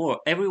bottom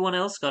 4. Everyone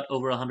else got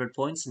over 100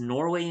 points.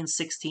 Norway in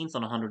 16th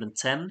on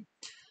 110,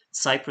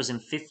 Cyprus in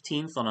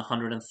 15th on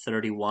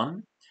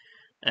 131,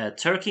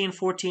 Turkey in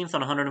 14th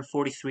on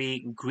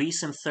 143,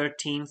 Greece in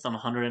 13th on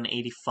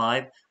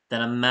 185,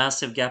 then a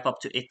massive gap up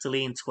to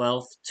Italy in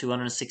 12th,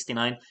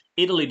 269.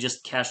 Italy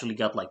just casually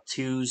got like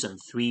 2s and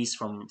 3s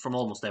from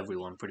almost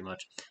everyone, pretty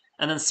much.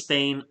 And then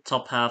Spain,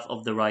 top half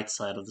of the right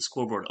side of the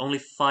scoreboard. Only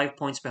 5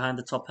 points behind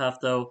the top half,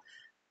 though.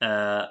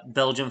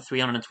 Belgium,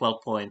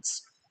 312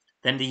 points.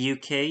 Then the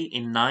UK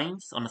in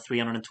 9th on a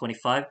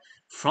 325.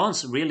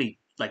 France really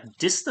like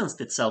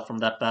distanced itself from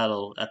that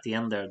battle at the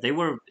end there. They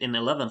were in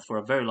 11th for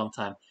a very long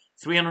time.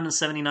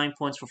 379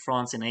 points for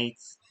France in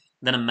 8th.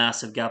 Then a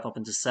massive gap up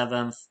into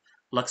 7th.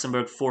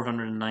 Luxembourg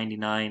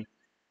 499.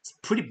 It's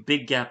a pretty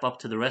big gap up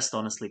to the rest,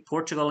 honestly.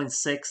 Portugal in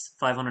 6th,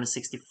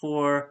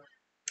 564.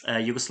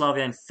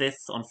 Yugoslavia in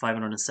 5th on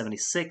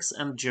 576.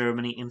 And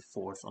Germany in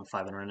 4th on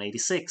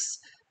 586.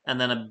 And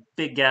then a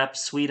big gap.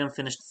 Sweden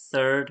finished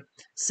 3rd,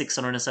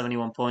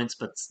 671 points,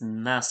 but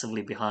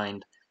massively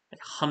behind.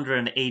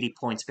 180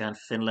 points behind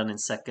Finland in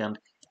 2nd,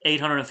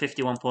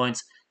 851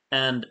 points,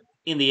 and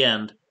in the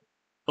end,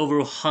 over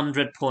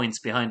 100 points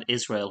behind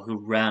Israel, who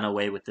ran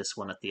away with this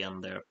one at the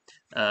end there.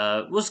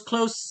 Was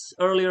close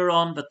earlier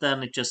on, but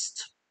then it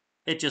just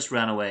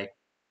ran away.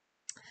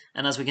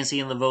 And as we can see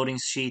in the voting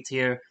sheet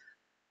here,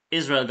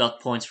 Israel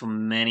got points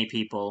from many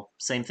people.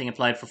 Same thing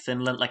applied for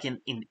Finland. Like in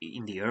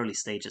the early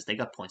stages, they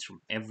got points from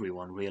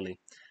everyone,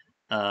 really.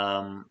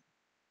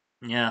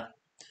 Yeah.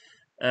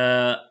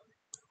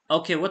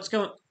 Okay, what's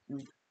going...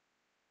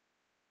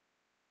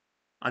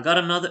 I got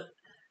another...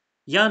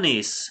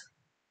 Yanis.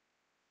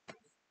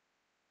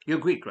 You're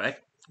Greek, right?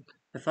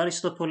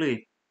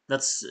 Efaristopoli.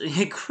 That's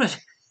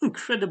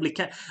incredibly...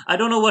 I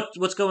don't know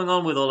what's going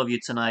on with all of you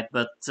tonight,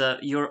 but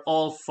you're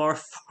all far,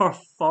 far,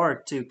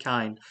 far too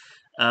kind.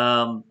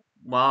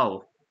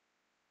 Wow.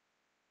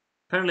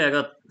 Apparently I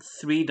got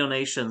 3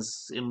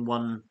 donations in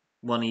one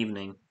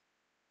evening.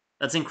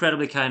 That's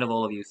incredibly kind of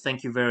all of you.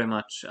 Thank you very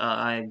much.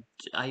 I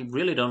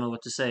really don't know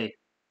what to say.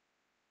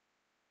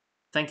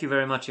 Thank you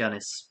very much,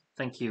 Yanis.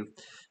 Thank you,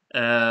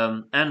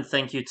 and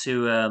thank you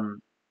to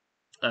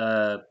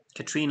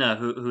Katrina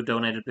who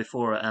donated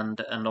before,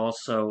 and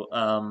also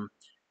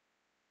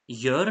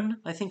Jörn.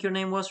 I think your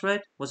name was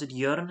right. Was it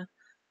Jörn?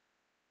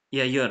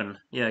 Yeah, Jörn.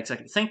 Yeah,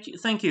 exactly.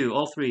 Thank you,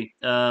 all three.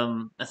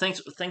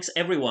 Thanks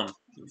everyone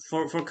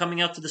for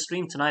coming out to the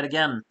stream tonight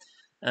again,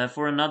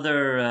 for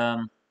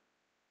another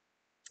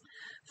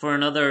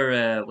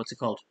what's it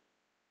called?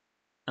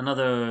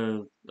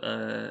 Another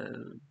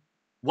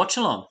watch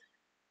along.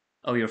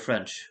 Oh, you're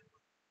French.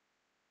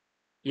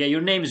 Yeah,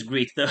 your name is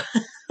Greek though.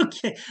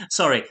 Okay,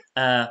 sorry.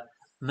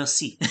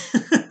 Merci.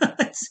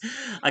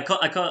 I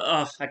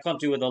can't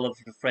do with all of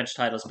the French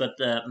titles, but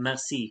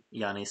merci,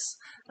 Yanis.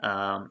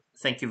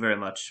 Thank you very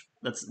much.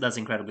 That's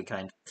incredibly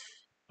kind.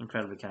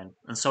 Incredibly kind.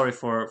 And sorry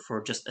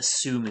for just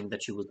assuming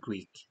that you were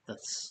Greek.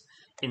 That's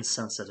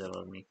insensitive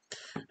of me.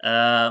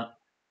 Uh,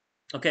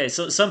 Okay,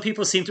 so some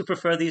people seem to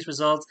prefer these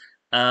results.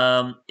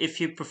 If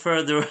you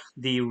prefer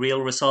the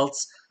real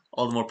results,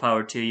 all the more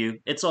power to you.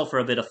 It's all for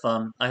a bit of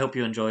fun. I hope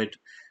you enjoyed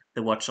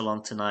the watch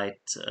along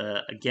tonight.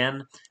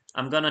 Again,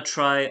 I'm gonna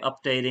try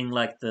updating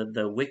like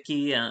the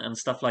wiki and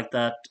stuff like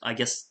that. I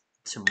guess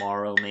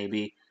tomorrow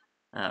maybe.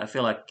 I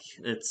feel like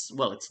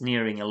it's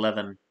nearing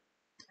 11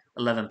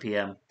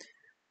 p.m.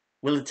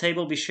 Will the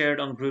table be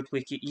shared on Groot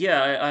Wiki?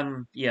 Yeah,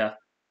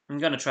 I'm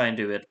gonna try and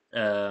do it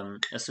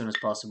as soon as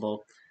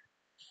possible.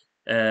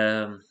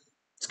 Um,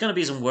 it's gonna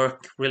be some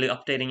work, really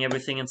updating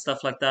everything and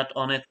stuff like that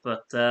on it,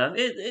 but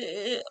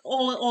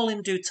all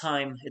in due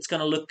time. It's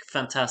gonna look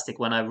fantastic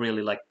when I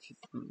really like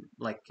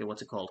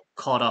what's it called,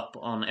 caught up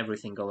on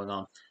everything going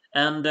on.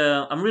 And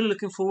I'm really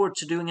looking forward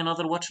to doing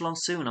another watch along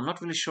soon. I'm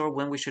not really sure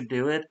when we should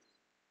do it.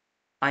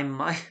 I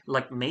might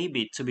like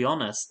maybe, to be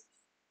honest,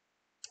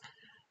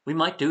 we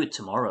might do it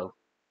tomorrow.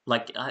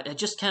 Like I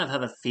just kind of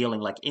have a feeling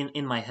like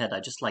in my head, I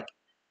just like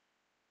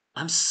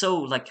I'm so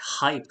like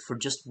hyped for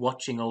just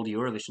watching all the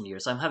Eurovision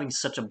years. I'm having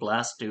such a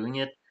blast doing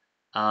it.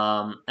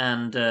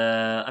 And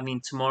I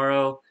mean,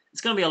 tomorrow it's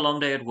gonna be a long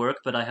day at work,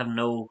 but I have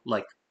no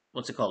like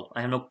what's it called?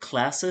 I have no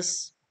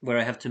classes where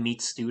I have to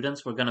meet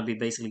students. We're gonna be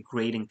basically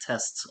grading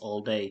tests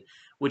all day,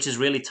 which is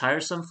really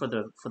tiresome for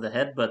the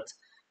head, but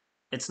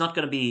it's not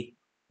gonna be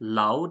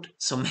loud,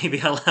 so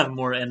maybe I'll have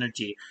more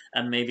energy,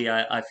 and maybe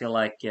I feel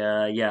like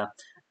yeah,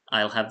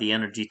 I'll have the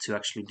energy to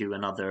actually do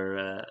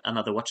another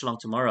watch along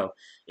tomorrow.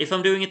 If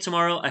I'm doing it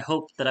tomorrow, I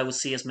hope that I will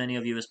see as many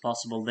of you as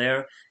possible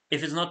there.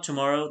 If it's not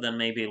tomorrow, then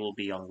maybe it will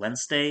be on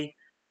Wednesday,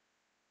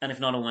 and if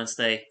not on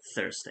Wednesday,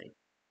 Thursday.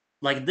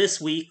 Like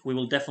this week, we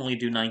will definitely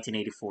do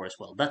 1984 as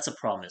well. That's a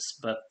promise.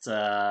 But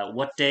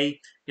what day?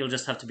 You'll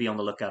just have to be on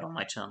the lookout on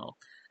my channel.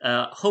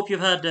 Hope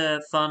you've had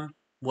fun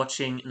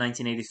watching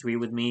 1983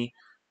 with me,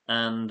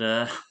 and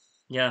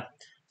yeah,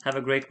 have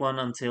a great one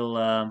until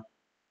the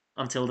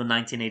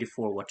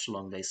 1984 watch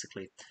along,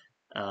 basically.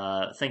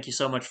 Thank you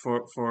so much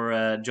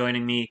for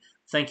joining me.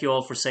 Thank you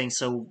all for saying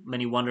so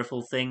many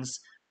wonderful things.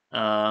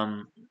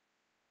 Um,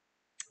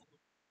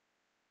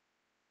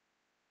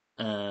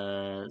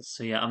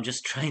 so yeah, I'm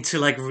just trying to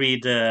like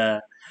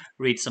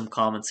read some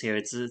comments here.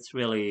 It's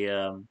really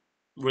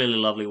really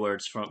lovely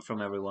words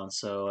from everyone.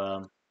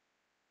 So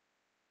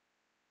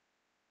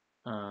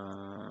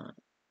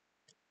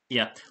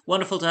yeah,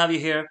 wonderful to have you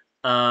here.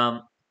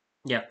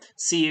 Yeah,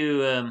 see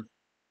you.